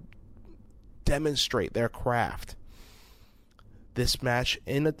demonstrate their craft. This match,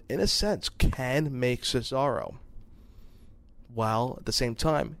 in a sense, can make Cesaro, while at the same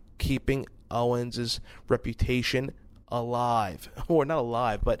time keeping Owens' reputation alive, or not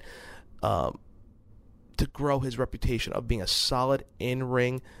alive, but to grow his reputation of being a solid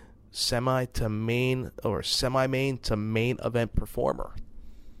in-ring semi-main to main event performer.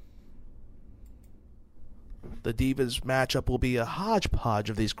 The Divas matchup will be a hodgepodge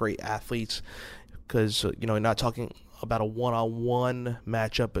of these great athletes because, not talking about a one-on-one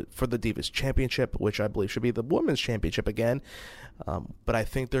matchup but for the Divas Championship, which I believe should be the Women's Championship again. But I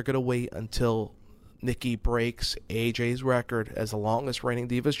think they're going to wait until Nikki breaks AJ's record as the longest reigning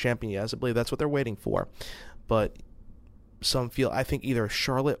Divas champion. Yes, I believe that's what they're waiting for. But I think either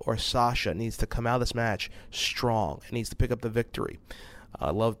Charlotte or Sasha needs to come out of this match strong and needs to pick up the victory.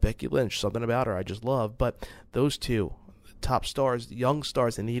 I love Becky Lynch, something about her I just love. But those two top stars, young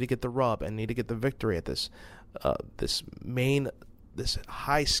stars, they need to get the rub and need to get the victory at this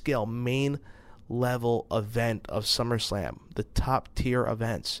high scale main level event of SummerSlam, the top tier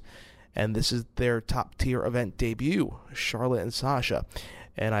events. And this is their top-tier event debut, Charlotte and Sasha.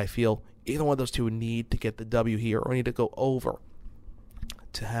 And I feel either one of those two need to get the W here or need to go over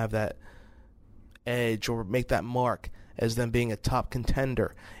to have that edge or make that mark as them being a top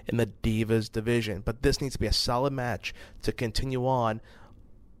contender in the Divas division. But this needs to be a solid match to continue on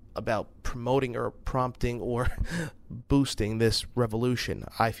about promoting or prompting or boosting this revolution.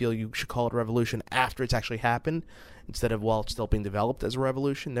 I feel you should call it a revolution after it's actually happened instead of while it's still being developed as a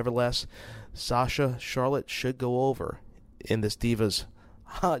revolution. Nevertheless, Sasha, Charlotte should go over in this Divas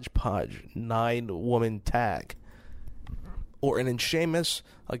hodgepodge 9-woman tag. Orton and Sheamus,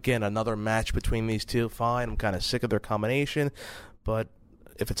 again, another match between these two. Fine, I'm kind of sick of their combination, but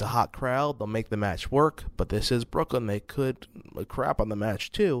if it's a hot crowd, they'll make the match work. But this is Brooklyn. They could crap on the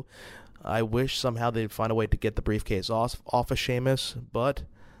match too. I wish somehow they'd find a way to get the briefcase off of Sheamus, but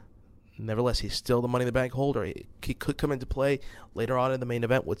nevertheless, he's still the Money in the Bank holder. He could come into play later on in the main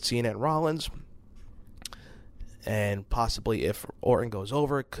event with Cena and Rollins. And possibly if Orton goes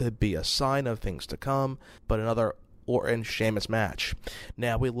over, it could be a sign of things to come. But another Orton-Sheamus match.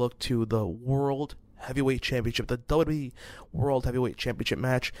 Now we look to the World Heavyweight Championship, the WWE World Heavyweight Championship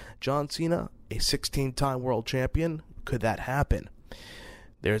match. John Cena, a 16-time world champion. Could that happen?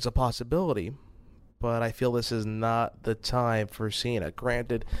 There's a possibility, but I feel this is not the time for Cena.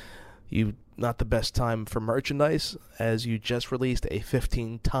 Granted, not the best time for merchandise, as you just released a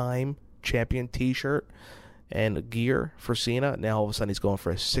 15-time champion t-shirt, and gear for Cena. Now all of a sudden he's going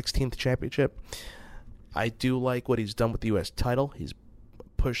for his 16th championship. I do like what he's done with the U.S. title. He's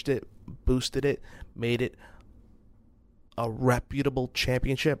pushed it, boosted it, made it a reputable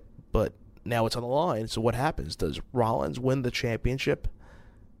championship, but now it's on the line. So what happens? Does Rollins win the championship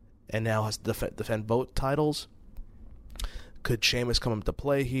and now has to defend both titles? Could Sheamus come into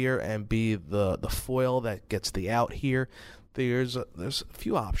play here and be the foil that gets the out here? There's a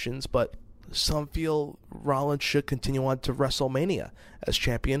few options, but some feel Rollins should continue on to WrestleMania as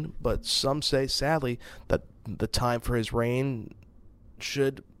champion, but some say, sadly, that the time for his reign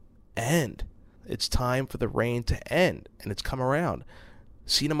should end. It's time for the reign to end, and it's come around.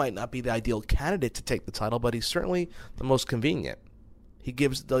 Cena might not be the ideal candidate to take the title, but he's certainly the most convenient. He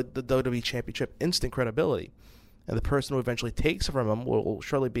gives the WWE Championship instant credibility, and the person who eventually takes it from him will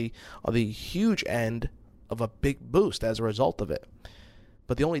surely be on the huge end of a big boost as a result of it.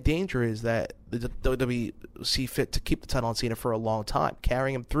 But the only danger is that the WWE see fit to keep the title on Cena for a long time,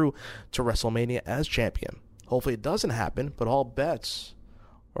 carrying him through to WrestleMania as champion. Hopefully it doesn't happen, but all bets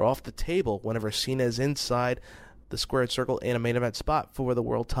are off the table whenever Cena is inside the squared circle in a main event spot for the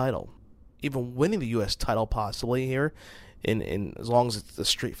world title. Even winning the U.S. title possibly here, in as long as it's a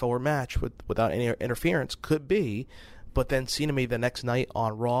straightforward match without any interference, could be. But then Cena maybe the next night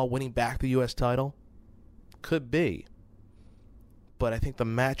on Raw winning back the U.S. title, could be. But I think the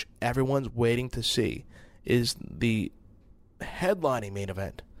match everyone's waiting to see is the headlining main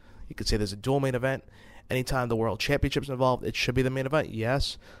event. You could say there's a dual main event. Anytime the World Championship's involved, it should be the main event,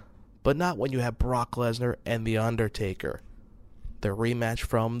 yes. But not when you have Brock Lesnar and The Undertaker. The rematch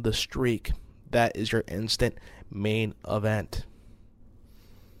from The Streak. That is your instant main event.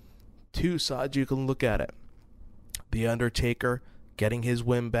 Two sides you can look at it. The Undertaker getting his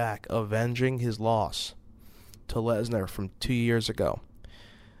win back, avenging his loss to Lesnar from 2 years ago.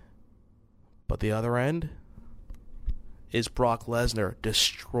 But the other end is Brock Lesnar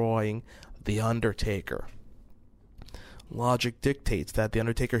destroying The Undertaker. Logic dictates that The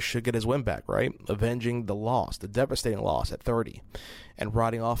Undertaker should get his win back, right? Avenging the loss, the devastating loss at 30, and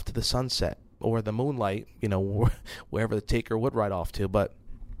riding off to the sunset or the moonlight, wherever the Taker would ride off to. But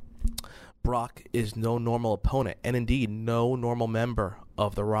Brock is no normal opponent, and indeed no normal member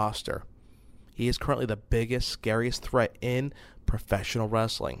of the roster. He is currently the biggest, scariest threat in professional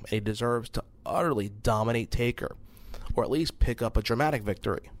wrestling, and he deserves to utterly dominate Taker, or at least pick up a dramatic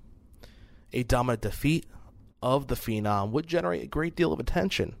victory. A dominant defeat of the Phenom would generate a great deal of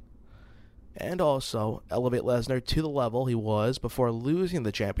attention, and also elevate Lesnar to the level he was before losing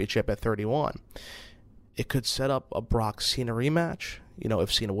the championship at 31. It could set up a Brock-Cena rematch,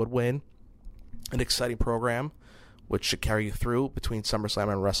 if Cena would win, an exciting program, which should carry you through between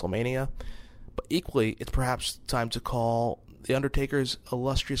SummerSlam and WrestleMania. But equally, it's perhaps time to call The Undertaker's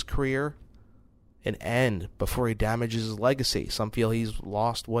illustrious career an end before he damages his legacy. Some feel he's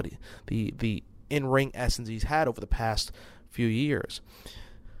lost the in-ring essence he's had over the past few years.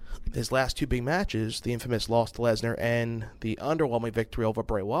 His last two big matches, the infamous loss to Lesnar and the underwhelming victory over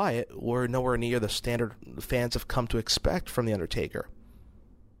Bray Wyatt, were nowhere near the standard fans have come to expect from The Undertaker.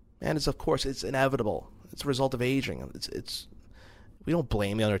 And it's inevitable. It's a result of aging. We don't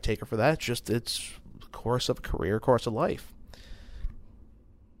blame The Undertaker for that. It's the course of a career, course of life.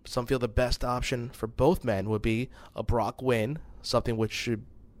 Some feel the best option for both men would be a Brock win, something which should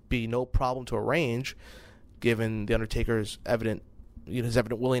be no problem to arrange, given The Undertaker's his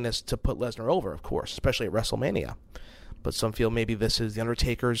evident willingness to put Lesnar over, of course, especially at WrestleMania. But some feel maybe this is The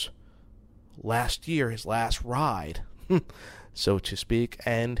Undertaker's last year, his last ride, so to speak,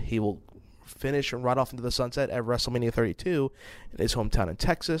 and he will finish and ride off into the sunset at WrestleMania 32 in his hometown in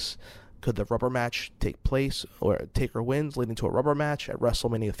Texas. Could the rubber match take place, or Taker wins, leading to a rubber match at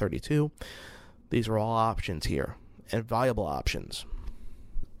WrestleMania 32? These are all options here, and viable options.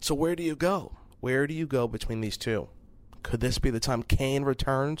 So where do you go? Where do you go between these two? Could this be the time Kane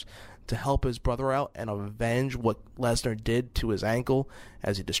returns to help his brother out and avenge what Lesnar did to his ankle,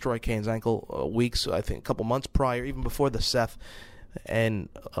 as he destroyed Kane's ankle a couple months prior, even before the Seth and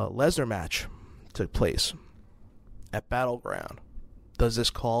Lesnar match took place at Battleground? Does this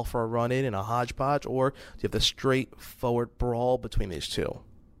call for a run-in and a hodgepodge, or do you have the straightforward brawl between these two?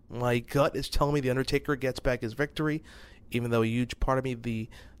 My gut is telling me The Undertaker gets back his victory, even though a huge part of me, the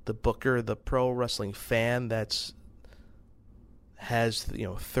booker, the pro wrestling fan has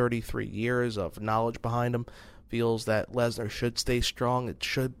 33 years of knowledge behind him, feels that Lesnar should stay strong. It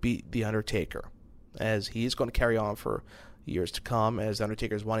should beat The Undertaker, as he's going to carry on for years to come as The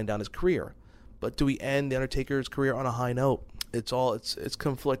Undertaker is winding down his career. But do we end The Undertaker's career on a high note? It's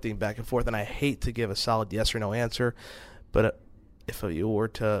conflicting back and forth, and I hate to give a solid yes or no answer, but if you were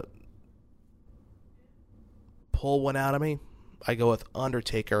to pull one out of me, I go with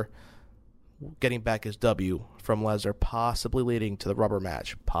Undertaker getting back his W from Lesnar, possibly leading to the rubber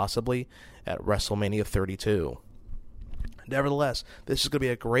match, possibly at WrestleMania 32. Nevertheless, this is going to be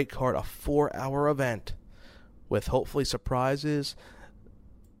a great card, a 4-hour event with hopefully surprises,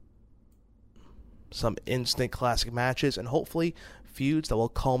 some instant classic matches, and hopefully feuds that will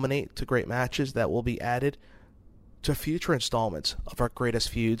culminate to great matches that will be added to future installments of our greatest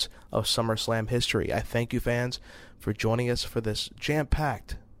feuds of SummerSlam history. I thank you, fans, for joining us for this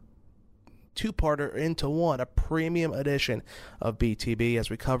jam-packed two-parter into one, a premium edition of BTB as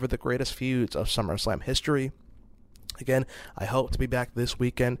we cover the greatest feuds of SummerSlam history. Again, I hope to be back this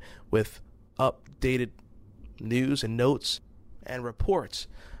weekend with updated news and notes and reports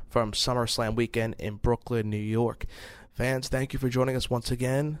from SummerSlam weekend in Brooklyn, New York. Fans, thank you for joining us once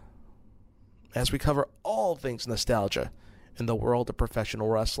again as we cover all things nostalgia in the world of professional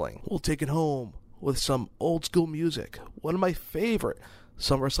wrestling. We'll take it home with some old school music. One of my favorite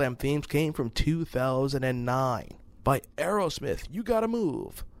SummerSlam themes came from 2009 by Aerosmith. You Gotta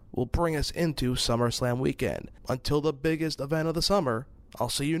Move will bring us into SummerSlam weekend. Until the biggest event of the summer, I'll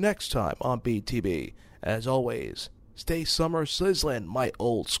see you next time on BTB. As always, stay summer sizzling, my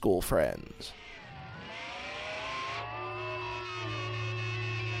old school friends.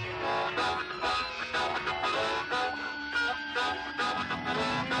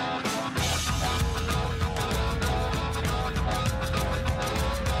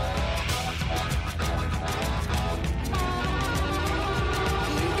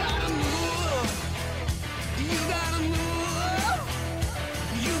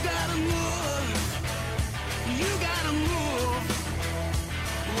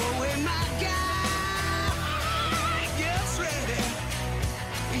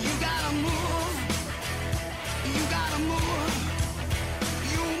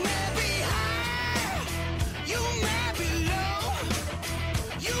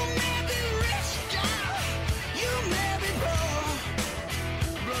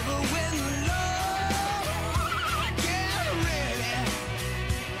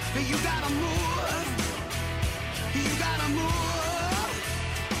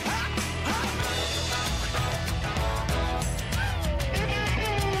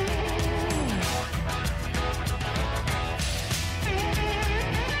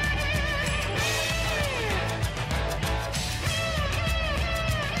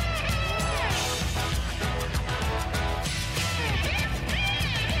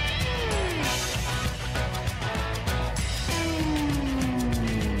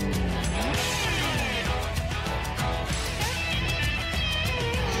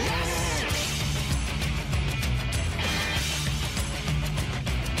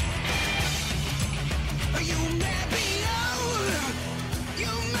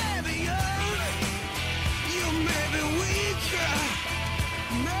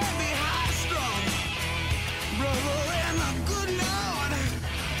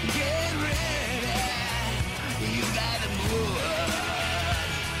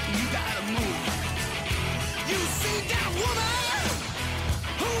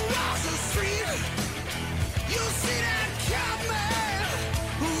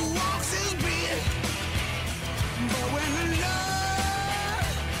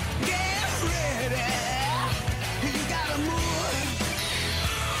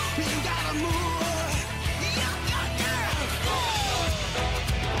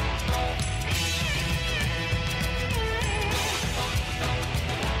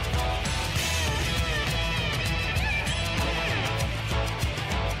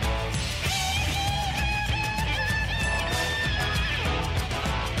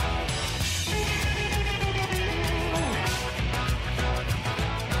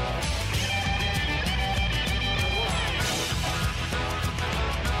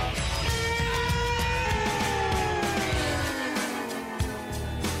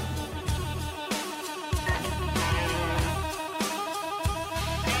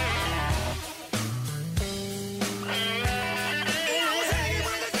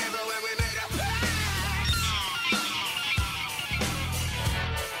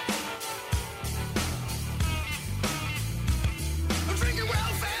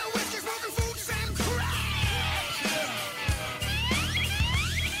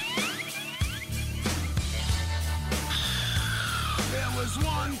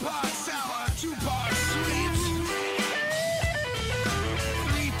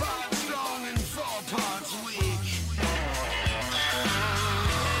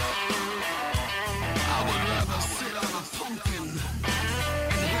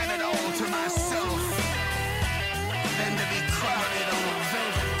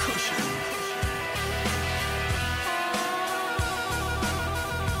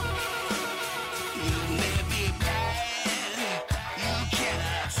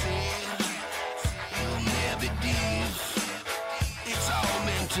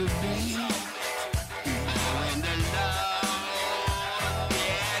 to be.